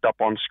get marked up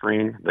on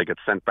screen. They get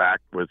sent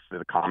back with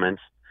the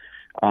comments.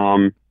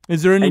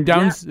 Is there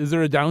Is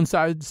there a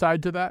downside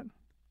side to that?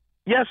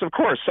 Yes, of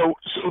course. So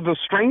the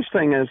strange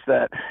thing is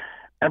that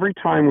every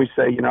time we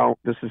say,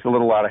 this is a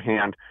little out of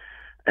hand,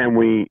 and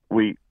we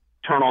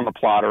turn on the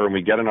plotter and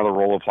we get another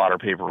roll of plotter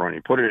paper and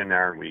we put it in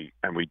there and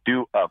we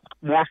do a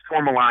more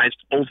formalized,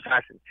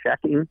 old-fashioned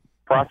checking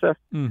process.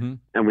 Mm-hmm.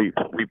 And we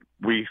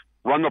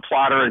run the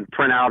plotter and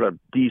print out a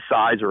D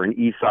size or an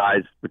E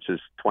size, which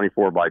is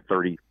 24 by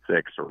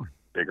 36 or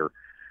bigger.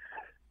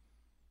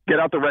 Get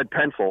out the red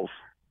pencils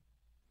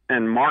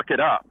and mark it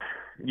up.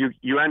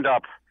 You end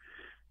up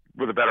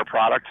with a better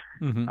product.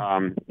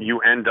 Mm-hmm. You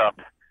end up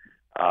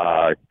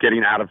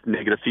getting out of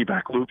negative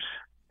feedback loops.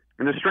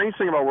 And the strange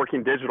thing about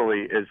working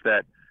digitally is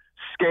that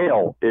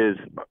scale is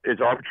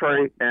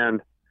arbitrary. And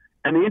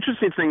the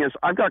interesting thing is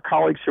I've got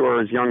colleagues who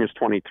are as young as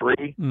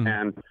 23,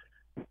 and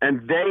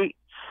they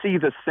see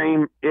the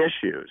same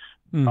issues.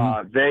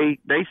 Mm-hmm.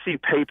 They see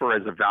paper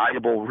as a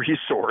valuable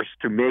resource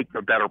to make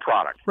a better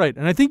product. Right,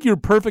 and I think you're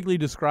perfectly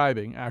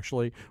describing,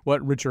 actually,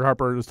 what Richard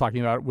Harper is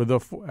talking about with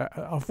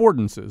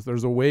affordances.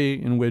 There's a way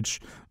in which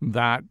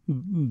that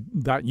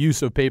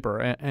use of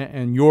paper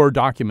and your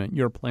document,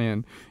 your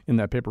plan in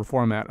that paper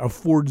format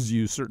affords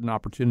you certain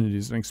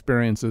opportunities and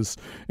experiences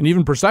and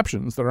even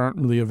perceptions that aren't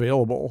really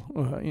available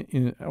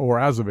or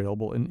as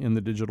available in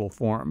the digital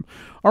form.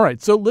 All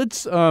right, so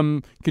let's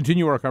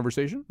continue our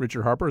conversation.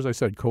 Richard Harper, as I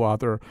said,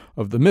 co-author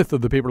of the myth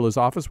of the paperless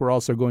office. We're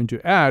also going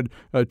to add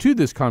to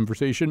this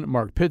conversation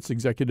Mark Pitts,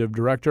 Executive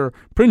Director,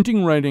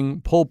 Printing,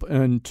 Writing, Pulp,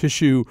 and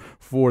Tissue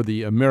for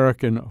the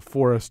American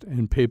Forest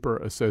and Paper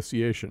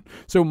Association.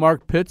 So,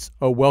 Mark Pitts,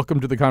 welcome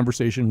to the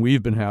conversation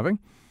we've been having.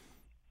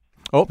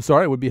 Oh,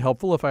 sorry. It would be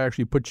helpful if I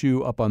actually put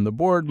you up on the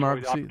board,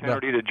 Mark. The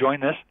opportunity to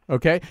join this.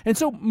 Okay. And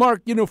so,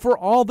 Mark, for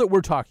all that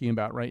we're talking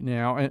about right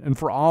now, and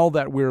for all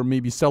that we're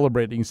maybe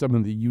celebrating some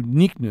of the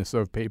uniqueness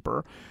of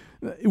paper,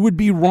 it would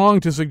be wrong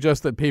to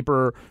suggest that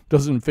paper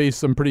doesn't face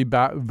some pretty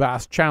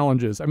vast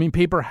challenges. I mean,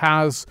 paper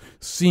has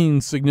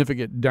seen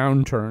significant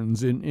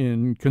downturns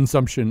in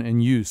consumption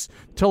and use.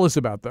 Tell us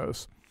about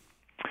those.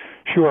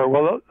 Sure.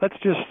 Well, let's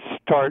just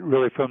start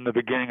really from the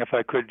beginning, if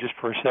I could, just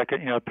for a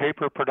second.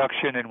 Paper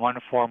production in one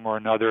form or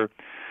another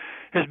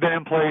has been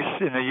in place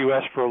in the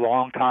U.S. for a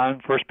long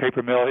time. First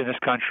paper mill in this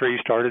country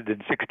started in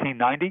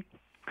 1690.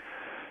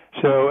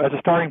 So as a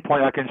starting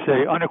point, I can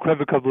say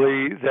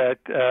unequivocally that,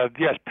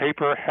 yes,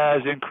 paper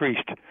has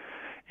increased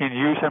in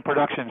use and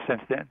production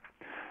since then.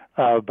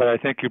 But I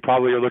think you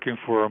probably are looking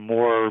for a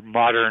more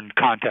modern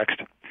context.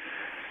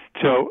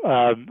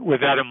 So with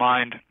that in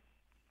mind,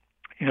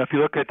 if you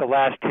look at the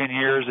last 10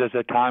 years as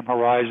a time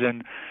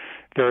horizon,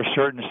 there are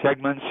certain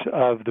segments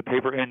of the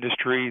paper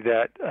industry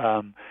that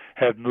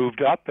have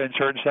moved up and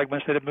certain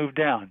segments that have moved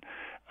down.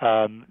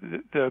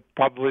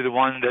 Probably the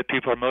one that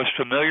people are most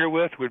familiar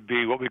with would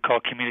be what we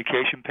call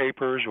communication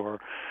papers, or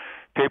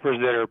papers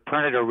that are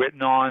printed or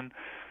written on,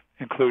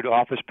 include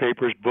office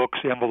papers, books,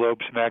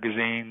 envelopes,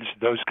 magazines,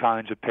 those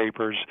kinds of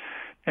papers.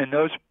 And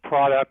those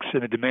products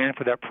and the demand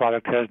for that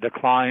product has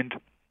declined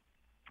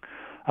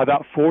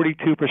about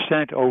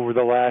 42% over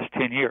the last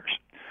 10 years.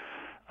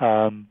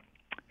 And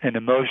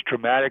the most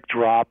dramatic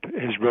drop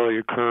has really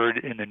occurred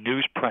in the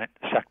newsprint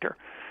sector.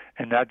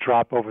 And that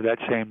drop over that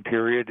same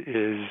period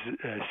is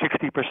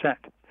 60%.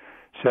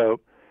 So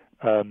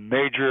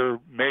major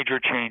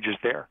changes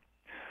there.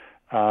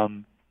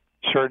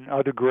 Certain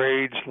other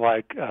grades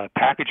like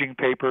packaging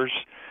papers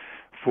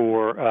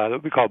for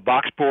what we call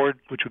boxboard,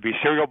 which would be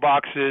cereal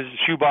boxes,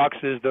 shoe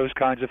boxes, those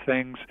kinds of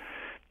things.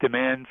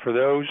 Demand for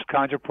those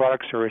kinds of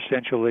products are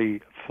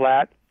essentially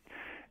flat,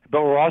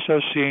 but we're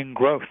also seeing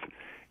growth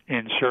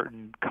in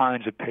certain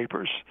kinds of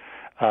papers.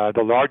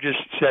 The largest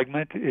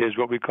segment is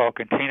what we call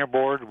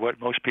containerboard, what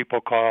most people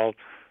call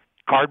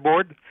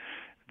cardboard.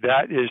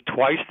 That is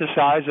twice the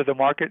size of the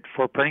market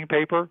for printing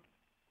paper.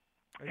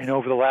 And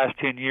over the last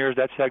 10 years,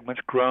 that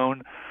segment's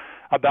grown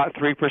about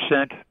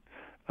 3%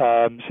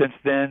 since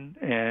then.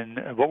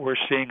 And what we're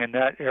seeing in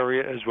that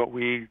area is what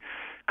we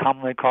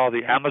commonly call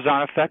the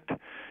Amazon effect,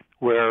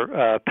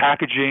 where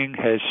packaging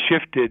has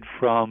shifted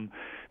from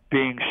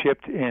being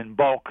shipped in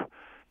bulk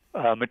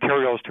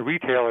materials to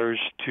retailers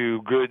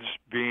to goods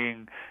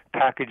being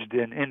packaged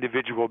in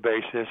individual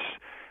basis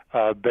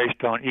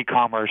based on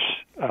e-commerce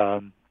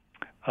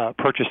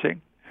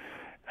purchasing.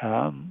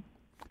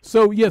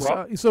 So, yes,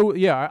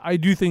 I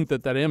do think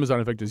that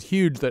Amazon effect is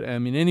huge. That, I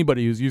mean,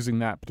 anybody who's using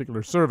that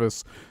particular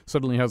service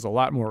suddenly has a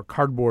lot more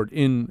cardboard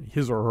in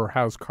his or her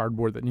house,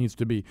 cardboard that needs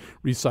to be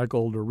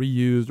recycled or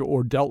reused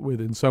or dealt with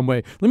in some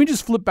way. Let me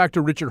just flip back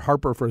to Richard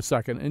Harper for a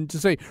second and to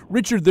say,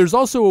 Richard, there's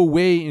also a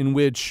way in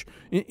which,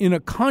 in a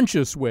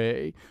conscious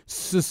way,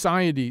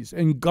 societies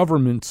and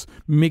governments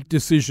make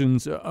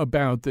decisions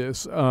about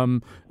this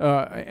and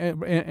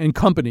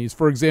companies.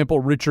 For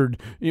example,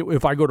 Richard,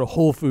 if I go to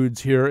Whole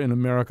Foods here in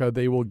America,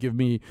 they will give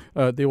me,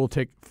 they will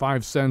take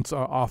 5 cents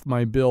off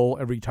my bill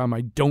every time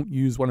I don't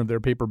use one of their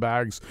paper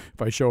bags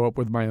if I show up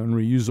with my own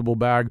reusable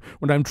bag.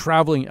 When I'm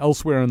traveling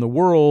elsewhere in the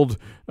world,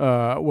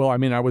 I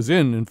was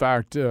in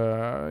fact,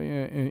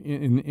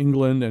 in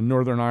England and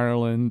Northern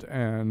Ireland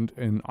and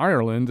in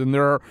Ireland, and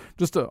there are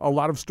just a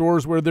lot of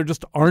stores where there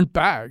just aren't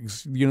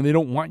bags. They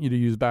don't want you to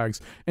use bags.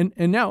 And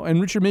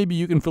Richard, maybe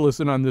you can fill us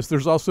in on this.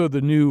 There's also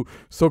the new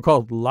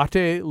so-called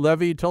latte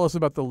levy. Tell us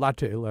about the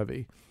latte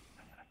levy.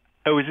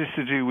 Oh, is this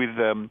to do with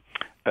the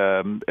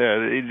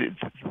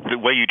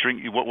way you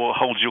drink, what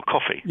holds your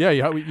coffee? Yeah,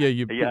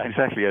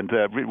 exactly, and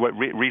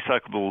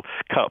recyclable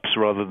cups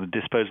rather than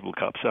disposable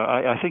cups.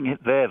 I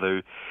think there,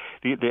 though,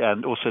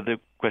 and also the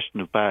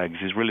question of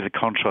bags is really the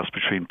contrast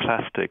between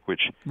plastic,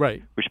 which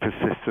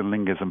persists and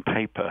lingers, and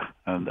paper,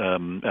 and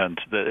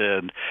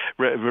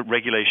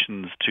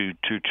regulations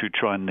to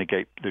try and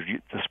negate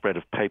the spread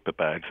of paper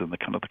bags and the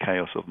kind of the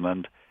chaos of them.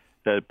 And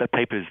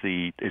paper is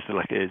the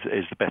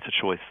better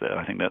choice there.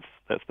 I think that's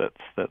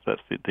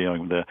the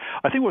argument there.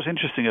 I think what's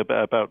interesting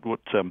about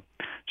what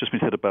just been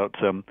said about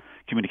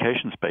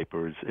communications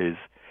paper is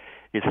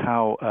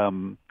how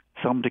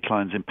some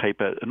declines in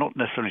paper are not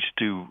necessarily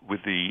to do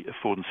with the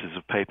affordances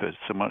of paper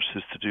so much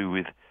as to do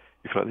with,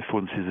 if you like, the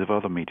affordances of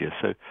other media.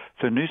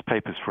 So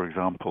newspapers, for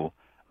example,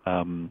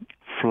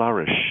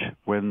 flourish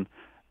when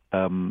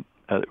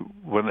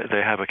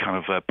they have a kind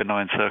of a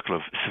benign circle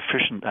of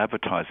sufficient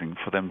advertising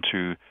for them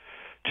to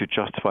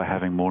justify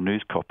having more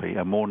news copy,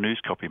 and more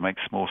news copy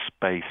makes more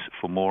space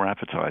for more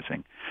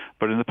advertising.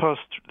 But in the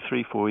past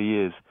 3-4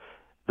 years,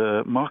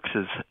 the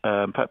marketers,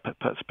 perhaps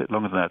a bit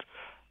longer than that,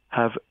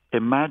 have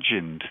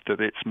imagined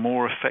that it's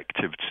more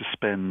effective to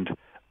spend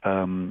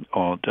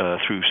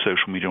through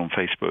social media on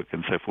Facebook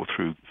and so forth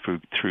through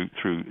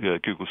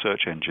Google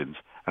search engines,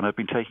 and have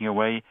been taking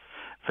away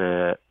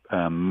their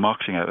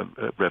marketing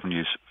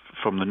revenues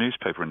from the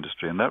newspaper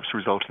industry, and that's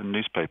resulted in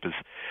newspapers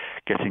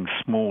getting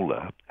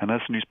smaller. And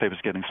as newspapers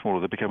are getting smaller,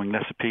 they're becoming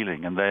less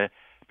appealing, and they're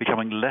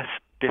becoming less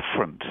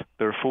different.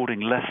 They're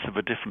affording less of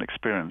a different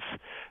experience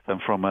than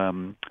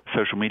from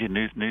social media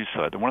news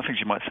site. And one of the things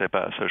you might say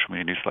about a social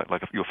media news site,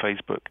 like your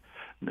Facebook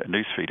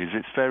newsfeed, is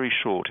it's very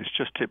short. It's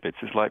just tidbits.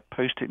 It's like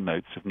post-it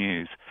notes of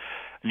news.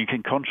 And you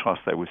can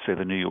contrast that with, say,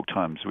 the New York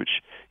Times,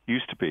 which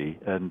used to be,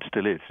 and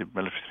still is,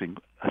 relatively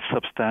a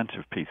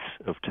substantive piece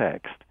of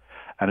text,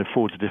 and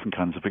affords different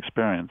kinds of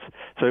experience.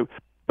 So,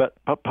 but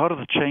part of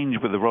the change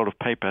with the role of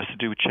paper has to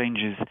do with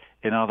changes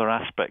in other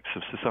aspects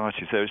of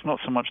society. So it's not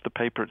so much the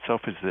paper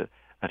itself is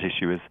at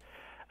issue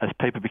as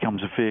paper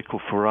becomes a vehicle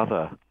for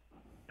other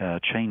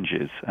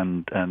changes,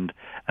 and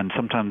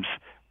sometimes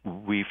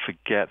we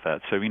forget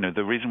that. So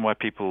the reason why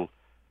people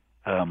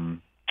are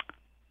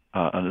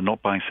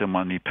not buying so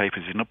many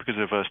papers is not because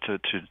they're averse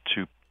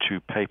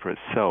to paper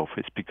itself.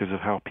 It's because of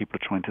how people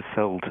are trying to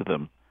sell to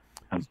them.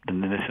 And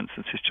in this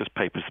instance, it's just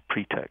paper's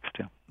pretext.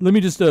 Yeah. Let me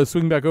just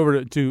swing back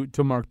over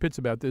to Mark Pitts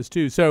about this,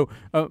 too. So,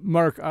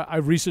 Mark,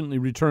 I've recently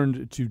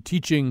returned to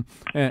teaching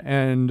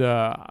and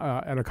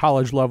at a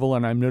college level,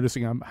 and I'm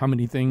noticing how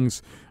many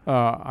things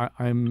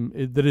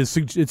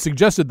it's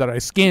suggested that I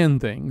scan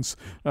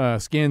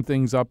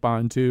things up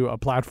onto a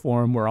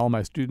platform where all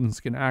my students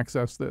can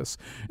access this.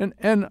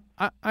 And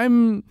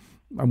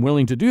I'm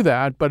willing to do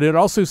that, but it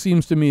also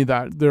seems to me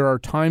that there are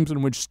times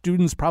in which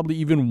students probably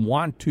even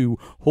want to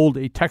hold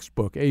a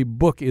textbook, a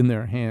book in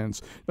their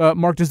hands.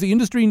 Mark, does the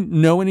industry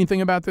know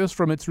anything about this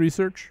from its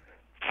research?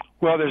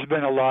 Well, there's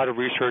been a lot of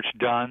research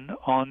done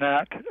on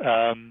that.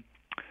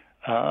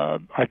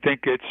 I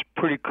think it's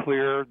pretty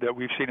clear that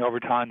we've seen over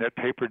time that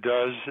paper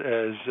does,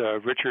 as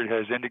Richard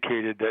has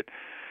indicated, that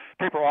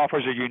paper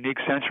offers a unique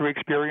sensory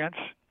experience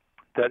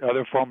that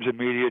other forms of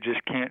media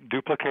just can't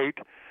duplicate.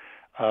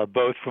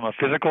 Both from a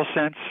physical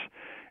sense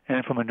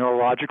and from a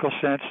neurological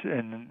sense.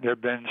 And there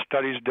have been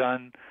studies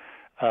done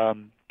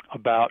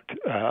about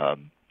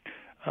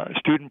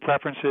student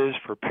preferences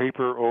for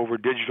paper over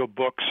digital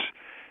books,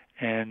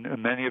 and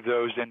many of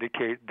those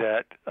indicate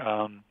that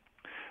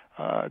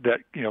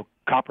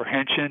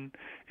comprehension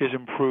is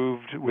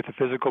improved with the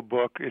physical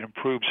book. It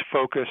improves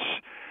focus,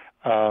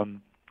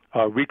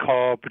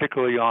 recall,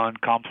 particularly on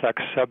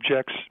complex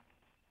subjects.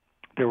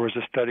 There was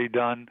a study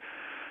done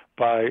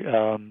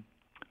by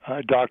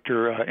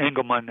Dr.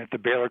 Engelman at the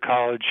Baylor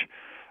College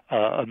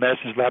of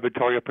Medicine's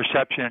Laboratory of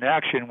Perception and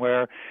Action,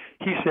 where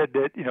he said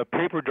that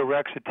paper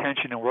directs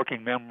attention and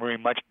working memory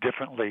much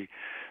differently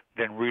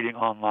than reading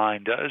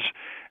online does,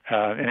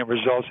 and it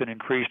results in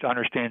increased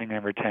understanding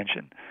and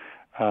retention.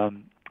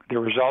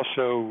 There was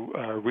also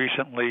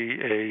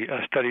recently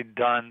a study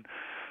done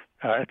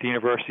at the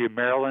University of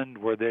Maryland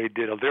where they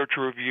did a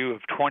literature review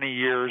of 20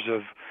 years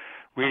of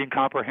reading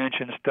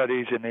comprehension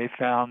studies, and they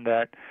found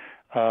that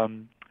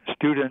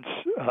students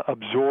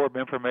absorb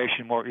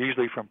information more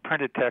easily from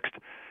printed text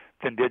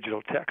than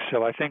digital text.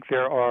 So I think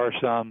there are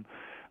some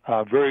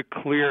very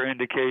clear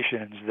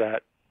indications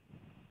that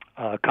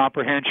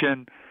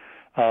comprehension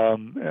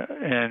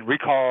and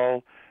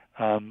recall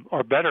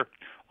are better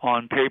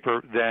on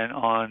paper than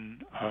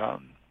on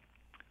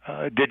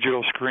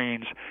digital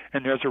screens.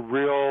 And there's a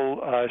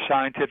real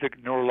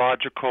scientific,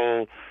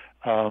 neurological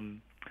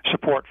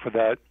support for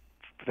that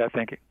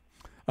thinking.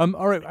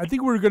 All right, I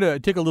think we're going to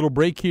take a little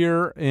break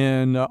here.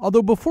 And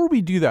although before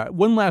we do that,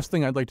 one last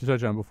thing I'd like to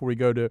touch on before we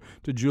go to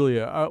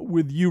Julia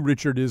with you,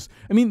 Richard, is,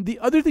 the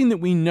other thing that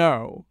we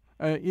know,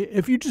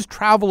 if you just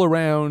travel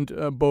around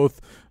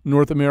both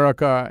North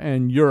America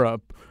and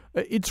Europe,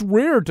 it's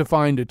rare to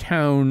find a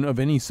town of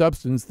any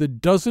substance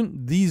that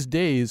doesn't these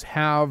days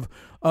have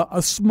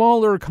a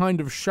smaller kind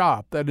of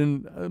shop that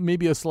in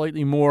maybe a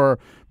slightly more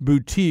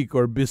boutique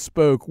or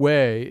bespoke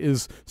way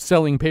is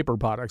selling paper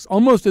products,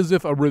 almost as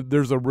if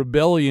there's a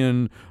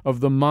rebellion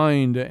of the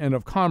mind and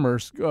of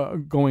commerce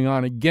going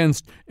on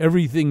against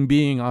everything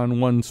being on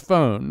one's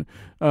phone.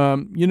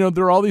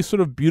 There are all these sort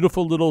of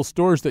beautiful little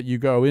stores that you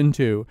go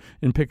into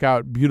and pick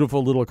out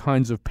beautiful little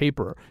kinds of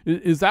paper.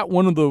 Is that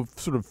one of the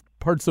sort of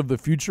parts of the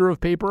future of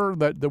paper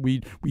that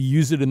we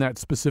use it in that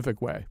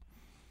specific way?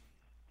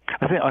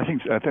 I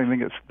think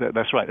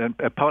that's right, and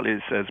partly,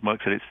 as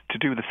Mark said, it's to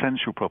do with the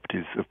sensual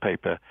properties of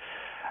paper,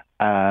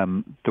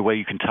 the way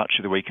you can touch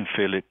it, the way you can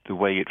feel it, the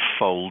way it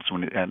folds,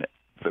 and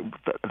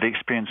the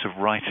experience of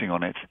writing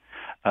on it,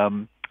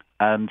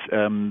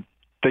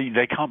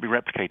 they can't be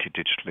replicated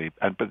digitally.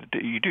 But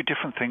you do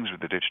different things with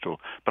the digital.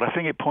 But I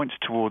think it points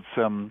towards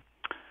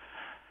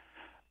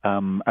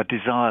a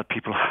desire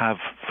people have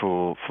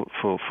for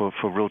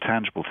real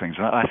tangible things.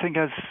 And I think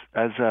as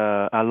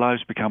our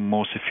lives become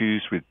more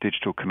suffused with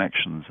digital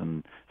connections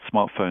and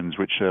smartphones,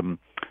 which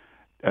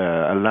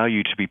allow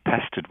you to be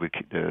pestered with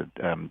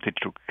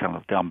digital kind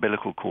of the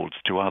umbilical cords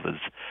to others,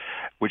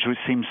 which would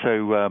seem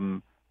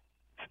so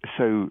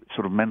so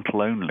sort of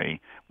mental only,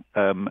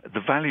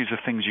 the values of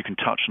things you can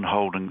touch and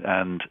hold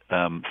and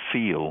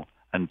feel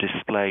and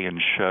display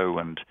and show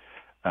and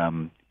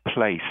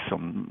place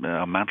on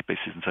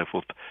mantelpieces and so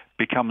forth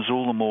becomes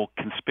all the more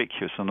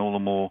conspicuous and all the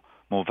more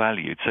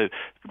valued. So,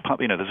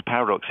 there's a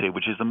paradox here,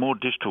 which is the more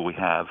digital we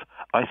have,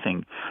 I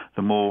think,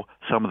 the more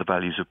some of the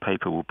values of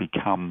paper will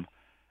become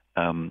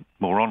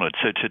more honoured.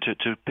 So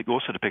to pick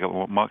up on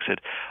what Mark said,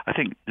 I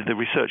think the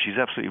research, he's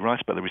absolutely right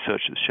about the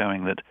research that's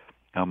showing that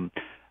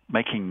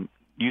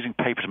using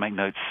paper to make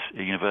notes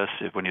at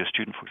university when you're a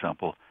student, for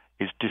example,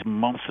 is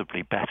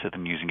demonstrably better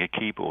than using a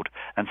keyboard.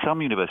 And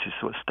some universities,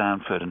 sort of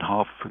Stanford and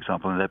Harvard, for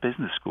example, in their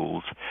business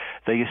schools,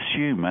 they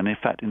assume and in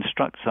fact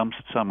instruct some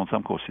on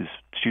some courses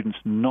students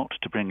not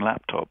to bring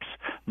laptops,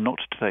 not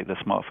to take their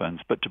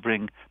smartphones, but to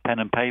bring pen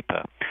and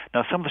paper.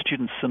 Now, some of the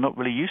students are not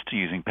really used to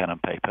using pen and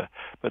paper,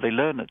 but they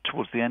learn that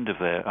towards the end of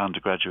their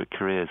undergraduate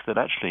careers that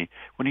actually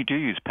when you do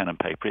use pen and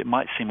paper, it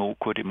might seem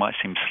awkward, it might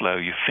seem slow,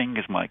 your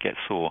fingers might get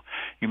sore,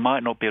 you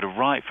might not be able to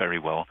write very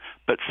well,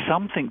 but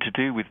something to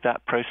do with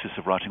that process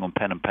of writing on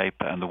pen and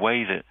paper and the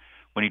way that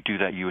when you do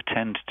that you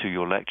attend to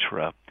your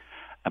lecturer,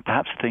 and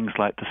perhaps things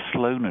like the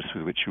slowness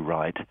with which you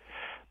write,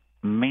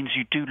 means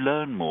you do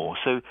learn more.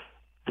 So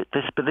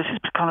this is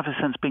kind of a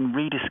sense being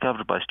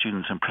rediscovered by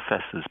students and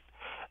professors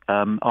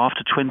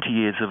after 20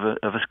 years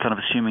of us kind of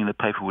assuming that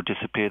paper would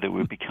disappear, that we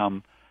would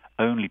become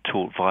only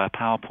taught via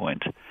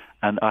PowerPoint.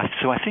 And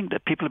so I think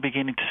that people are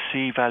beginning to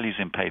see values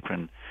in paper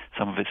and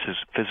some of its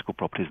physical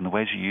properties and the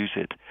ways you use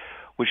it,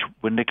 which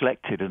were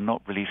neglected and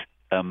not really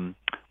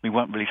we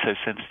weren't really so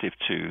sensitive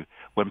to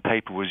when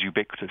paper was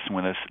ubiquitous and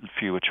when there's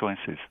fewer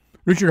choices.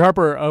 Richard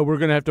Harper, we're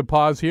going to have to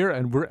pause here,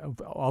 and we're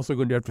also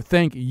going to have to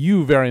thank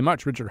you very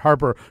much, Richard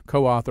Harper,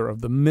 co-author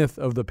of The Myth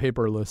of the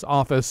Paperless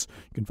Office.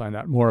 You can find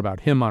out more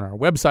about him on our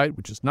website,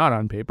 which is not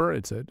on paper.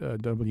 It's at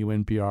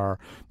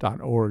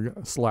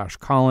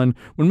wnpr.org/Colin.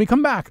 When we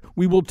come back,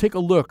 we will take a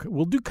look.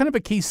 We'll do kind of a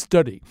case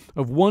study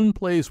of one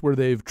place where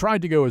they've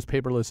tried to go as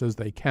paperless as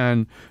they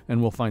can,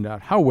 and we'll find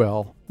out how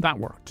well that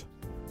worked.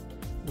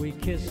 We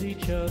kiss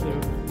each other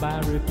by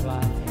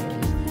reply.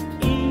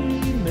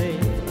 Email.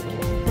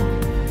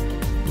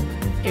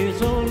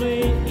 It's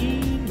only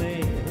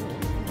email,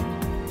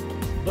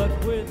 but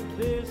with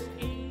this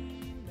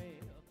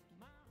email,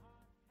 my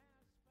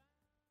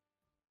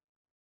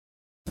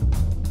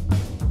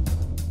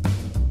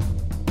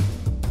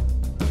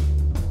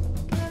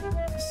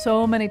heart.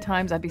 So many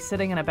times I'd be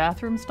sitting in a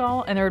bathroom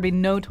stall and there would be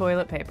no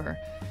toilet paper.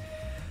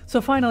 So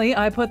finally,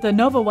 I put the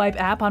Nova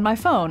Wipe app on my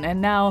phone, and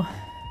now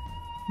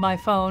my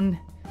phone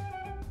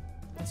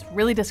is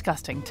really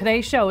disgusting.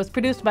 Today's show is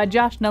produced by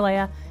Josh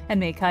Nalea and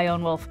me,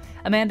 Kyone Wolf.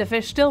 Amanda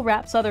Fish still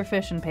wraps other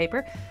fish in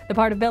paper. The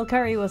part of Bill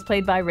Curry was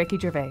played by Ricky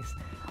Gervais.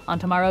 On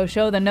tomorrow's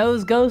show, the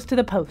nose goes to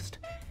the post.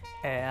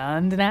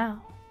 And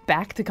now,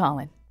 back to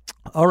Colin.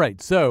 All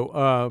right.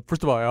 So,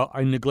 first of all,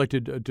 I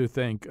neglected to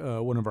thank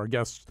one of our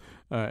guests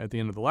at the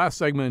end of the last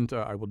segment.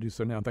 I will do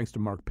so now. Thanks to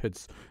Mark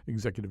Pitts,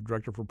 Executive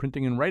Director for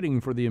Printing and Writing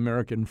for the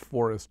American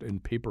Forest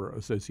and Paper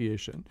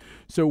Association.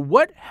 So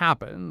what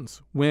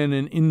happens when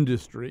an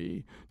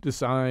industry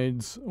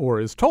decides, or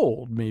is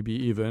told maybe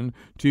even,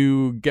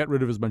 to get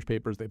rid of as much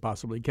paper as they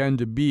possibly can,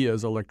 to be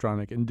as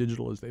electronic and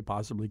digital as they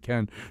possibly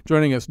can?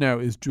 Joining us now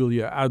is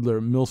Julia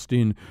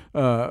Adler-Milstein,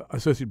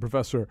 Associate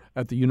Professor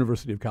at the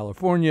University of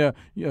California,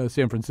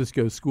 San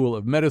Francisco School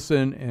of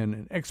Medicine, and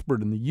an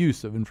expert in the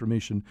use of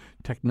information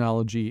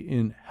technology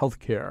in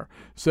healthcare.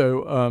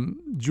 So,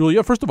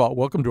 Julia, first of all,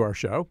 welcome to our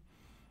show.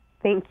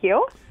 Thank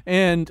you.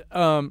 And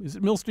is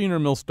it Milstein or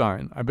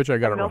Milstein? I bet you I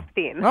got it right.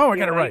 Milstein. Oh, I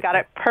got it right. You got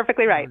it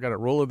perfectly right. I got it.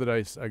 Roll of the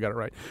dice. I got it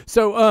right.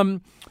 So,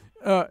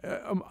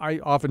 I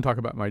often talk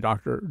about my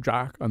doctor,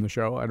 Jack, on the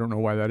show. I don't know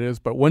why that is.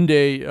 But one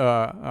day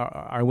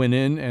I went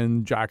in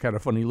and Jack had a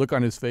funny look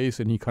on his face,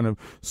 and he kind of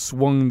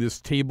swung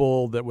this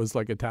table that was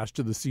like attached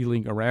to the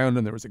ceiling around,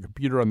 and there was a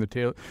computer on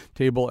the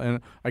table.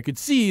 And I could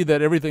see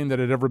that everything that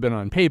had ever been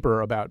on paper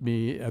about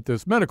me at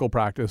this medical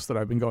practice that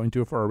I've been going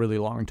to for a really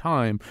long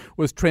time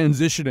was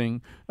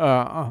transitioning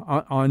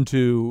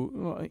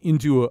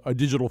into a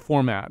digital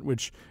format,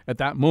 which at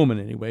that moment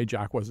anyway,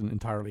 Jack wasn't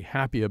entirely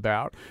happy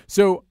about.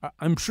 So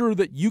I'm sure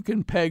that you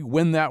can peg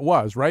when that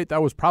was, right?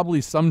 That was probably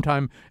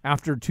sometime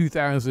after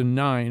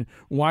 2009.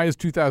 Why is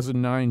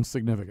 2009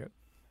 significant?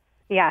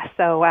 Yeah,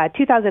 so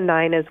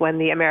 2009 is when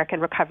the American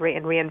Recovery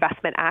and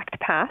Reinvestment Act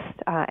passed,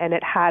 and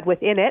it had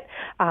within it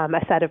a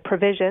set of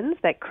provisions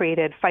that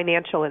created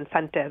financial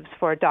incentives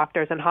for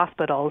doctors and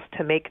hospitals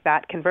to make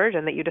that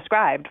conversion that you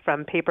described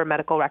from paper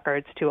medical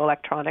records to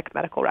electronic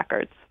medical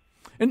records.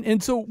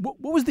 And so what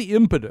was the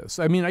impetus?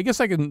 I mean, I guess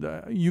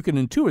you can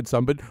intuit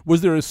some, but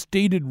was there a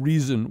stated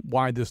reason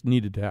why this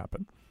needed to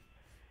happen?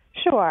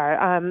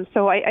 Sure.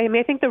 So I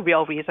mean, I think the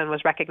real reason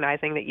was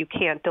recognizing that you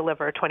can't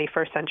deliver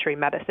 21st century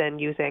medicine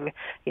using,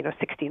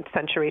 16th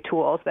century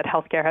tools, that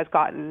healthcare has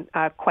gotten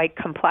quite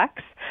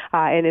complex.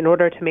 And in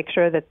order to make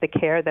sure that the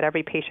care that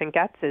every patient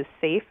gets is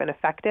safe and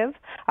effective,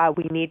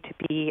 we need to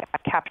be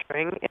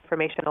capturing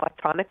information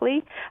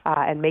electronically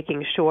and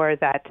making sure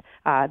that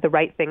the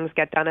right things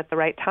get done at the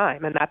right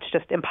time. And that's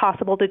just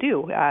impossible to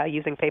do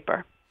using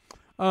paper.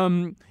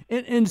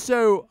 And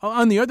so,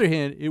 on the other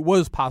hand, it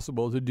was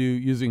possible to do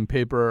using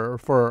paper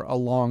for a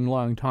long,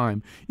 long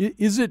time.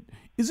 Is it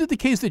the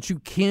case that you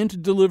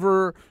can't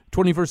deliver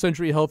 21st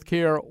century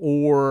healthcare,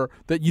 or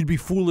that you'd be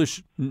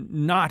foolish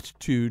not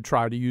to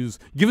try to use,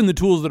 given the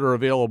tools that are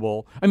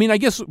available? I mean, I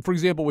guess, for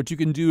example, what you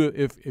can do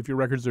if your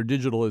records are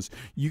digital is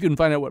you can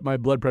find out what my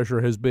blood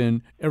pressure has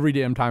been every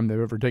damn time they've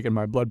ever taken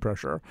my blood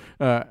pressure,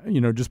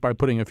 just by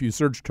putting a few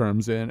search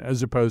terms in,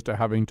 as opposed to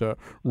having to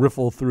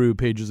riffle through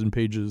pages and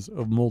pages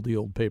of moldy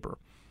old paper.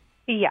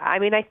 Yeah, I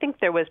mean, I think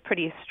there was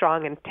pretty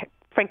strong and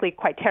frankly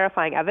quite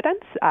terrifying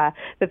evidence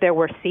that there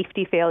were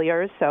safety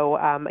failures. So,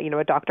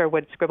 a doctor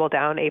would scribble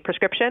down a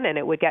prescription and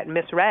it would get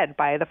misread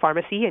by the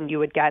pharmacy and you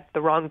would get the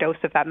wrong dose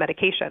of that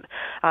medication.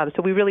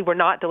 So we really were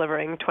not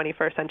delivering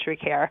 21st century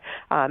care,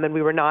 and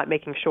we were not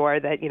making sure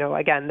that,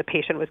 again, the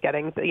patient was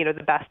getting,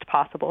 the best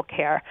possible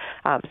care.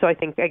 So I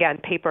think, again,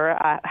 paper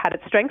had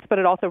its strengths, but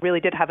it also really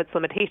did have its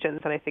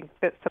limitations. And I think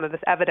that some of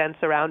this evidence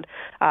around,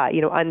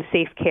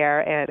 unsafe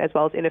care and as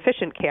well as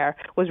inefficient care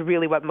was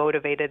really what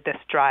motivated this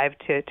drive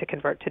to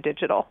convert to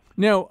digital.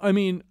 Now, I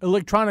mean,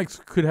 electronics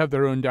could have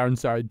their own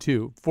downside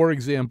too. For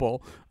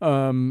example,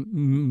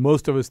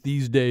 most of us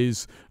these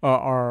days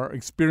are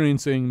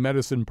experiencing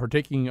medicine,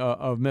 partaking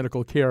of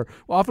medical care,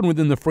 often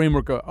within the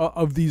framework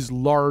of these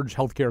large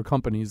healthcare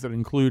companies that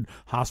include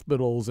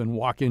hospitals and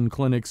walk-in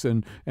clinics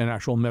and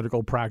actual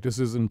medical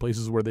practices and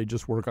places where they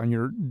just work on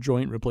your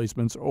joint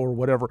replacements or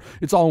whatever.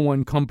 It's all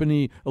one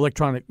company.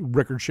 Electronic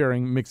record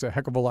sharing makes a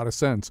heck of a lot of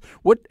sense.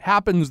 What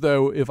happens,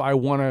 though, if I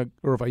want to,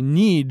 or if I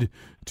need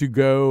to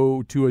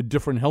go to a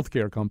different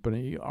healthcare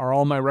company? Are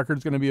all my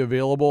records going to be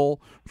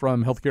available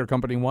from healthcare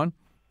company one?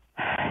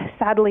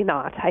 Sadly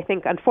not. I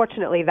think,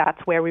 unfortunately, that's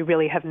where we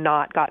really have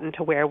not gotten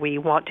to where we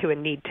want to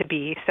and need to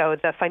be. So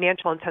the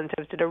financial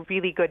incentives did a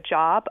really good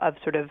job of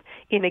sort of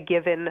in a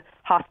given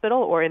hospital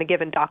or in a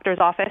given doctor's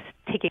office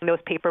taking those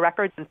paper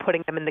records and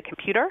putting them in the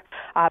computer.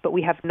 But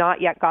we have not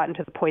yet gotten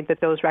to the point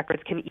that those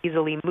records can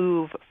easily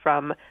move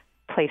from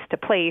place to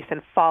place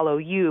and follow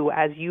you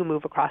as you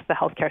move across the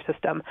healthcare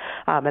system.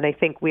 And I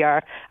think we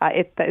are,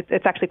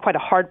 it's actually quite a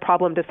hard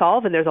problem to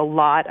solve, and there's a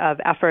lot of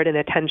effort and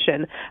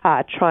attention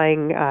that's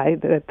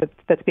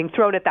being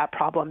thrown at that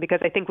problem, because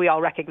I think we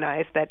all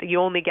recognize that you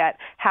only get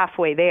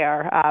halfway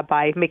there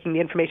by making the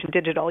information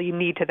digital. You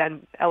need to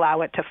then allow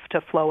it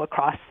to flow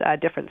across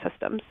different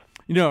systems.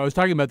 I was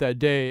talking about that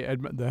day at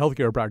the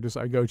healthcare practice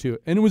I go to,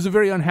 and it was a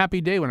very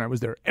unhappy day when I was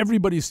there.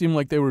 Everybody seemed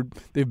like they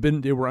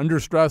were under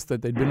stress,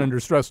 that they'd been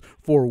under stress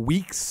for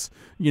weeks.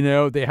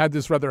 They had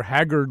this rather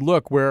haggard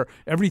look where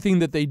everything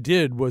that they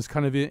did was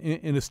kind of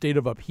in a state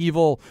of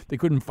upheaval. They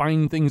couldn't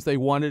find things they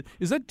wanted.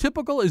 Is that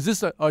typical? Is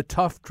this a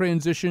tough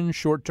transition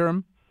short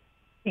term?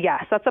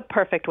 Yes, that's a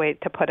perfect way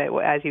to put it,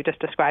 as you just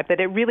described, that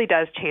it really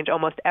does change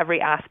almost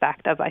every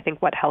aspect of, I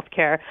think, what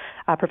healthcare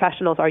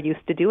professionals are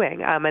used to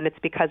doing. And it's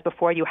because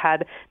before you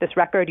had this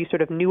record, you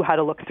sort of knew how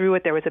to look through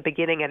it. There was a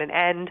beginning and an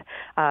end.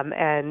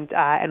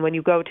 And when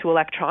you go to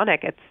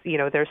electronic,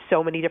 it's, there's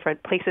so many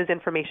different places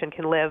information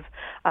can live.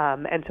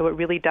 And so it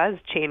really does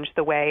change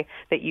the way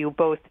that you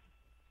both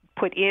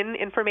put in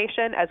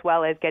information as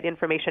well as get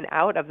information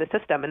out of the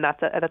system, and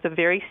that's a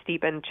very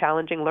steep and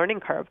challenging learning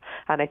curve.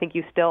 And I think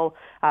you still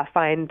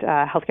find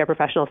healthcare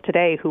professionals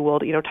today who will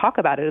talk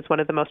about it as one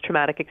of the most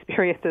traumatic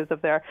experiences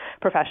of their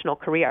professional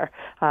career.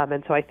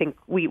 And so I think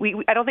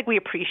I don't think we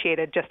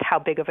appreciated just how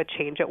big of a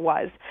change it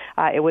was.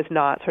 It was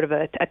not sort of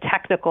a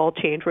technical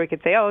change where you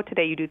could say, oh,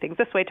 today you do things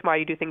this way, tomorrow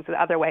you do things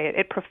the other way.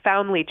 It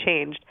profoundly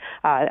changed,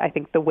 I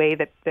think, the way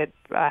that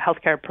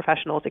healthcare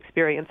professionals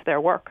experience their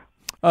work.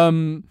 There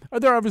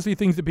are obviously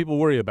things that people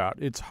worry about.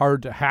 It's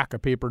hard to hack a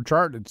paper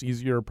chart. It's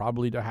easier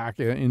probably to hack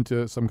it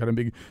into some kind of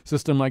big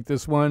system like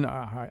this one.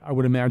 I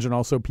would imagine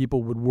also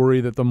people would worry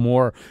that the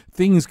more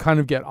things kind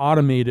of get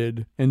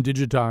automated and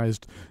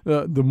digitized,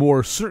 the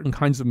more certain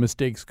kinds of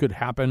mistakes could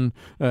happen.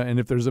 And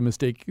if there's a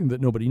mistake that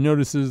nobody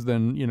notices,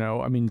 then,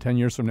 10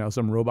 years from now,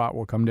 some robot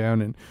will come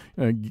down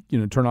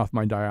and, turn off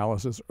my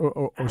dialysis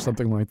or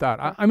something like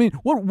that.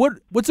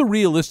 What's a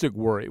realistic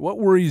worry? What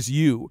worries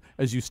you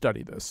as you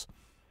study this?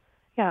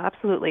 Yeah,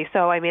 absolutely.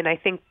 So, I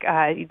think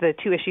the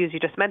two issues you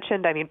just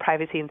mentioned,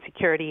 privacy and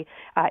security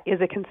is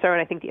a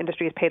concern. I think the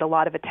industry has paid a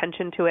lot of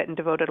attention to it and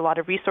devoted a lot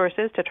of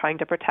resources to trying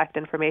to protect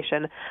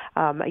information,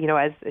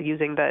 as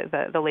using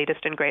the latest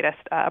and greatest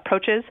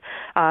approaches.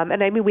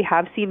 And we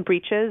have seen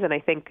breaches, and I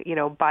think,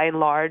 by and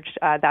large,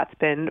 that's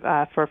been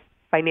for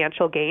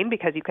financial gain,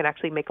 because you can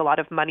actually make a lot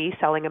of money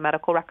selling a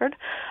medical record.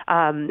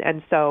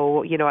 And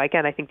so,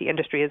 again, I think the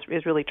industry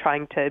is really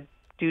trying to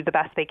do the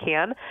best they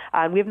can.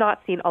 And we've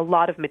not seen a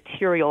lot of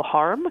material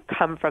harm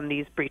come from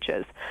these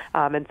breaches.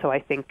 And so I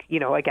think,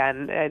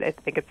 again, I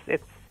think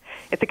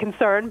it's a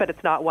concern, but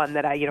it's not one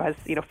that has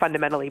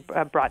fundamentally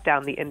brought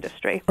down the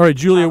industry. All right,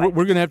 Julia,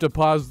 we're going to have to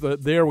pause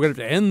there. We're going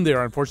to have to end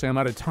there. Unfortunately, I'm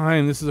out of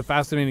time. This is a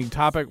fascinating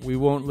topic. We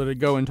won't let it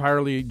go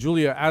entirely.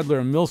 Julia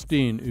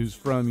Adler-Milstein, who's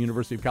from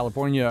University of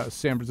California,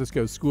 San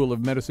Francisco School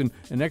of Medicine,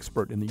 an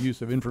expert in the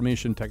use of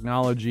information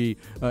technology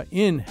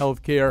in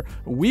healthcare.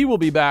 We will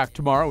be back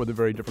tomorrow with a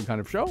very different kind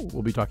of show.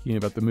 We'll be talking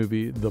about the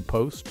movie The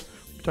Post.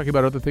 We'll be talking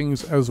about other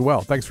things as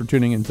well. Thanks for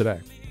tuning in today.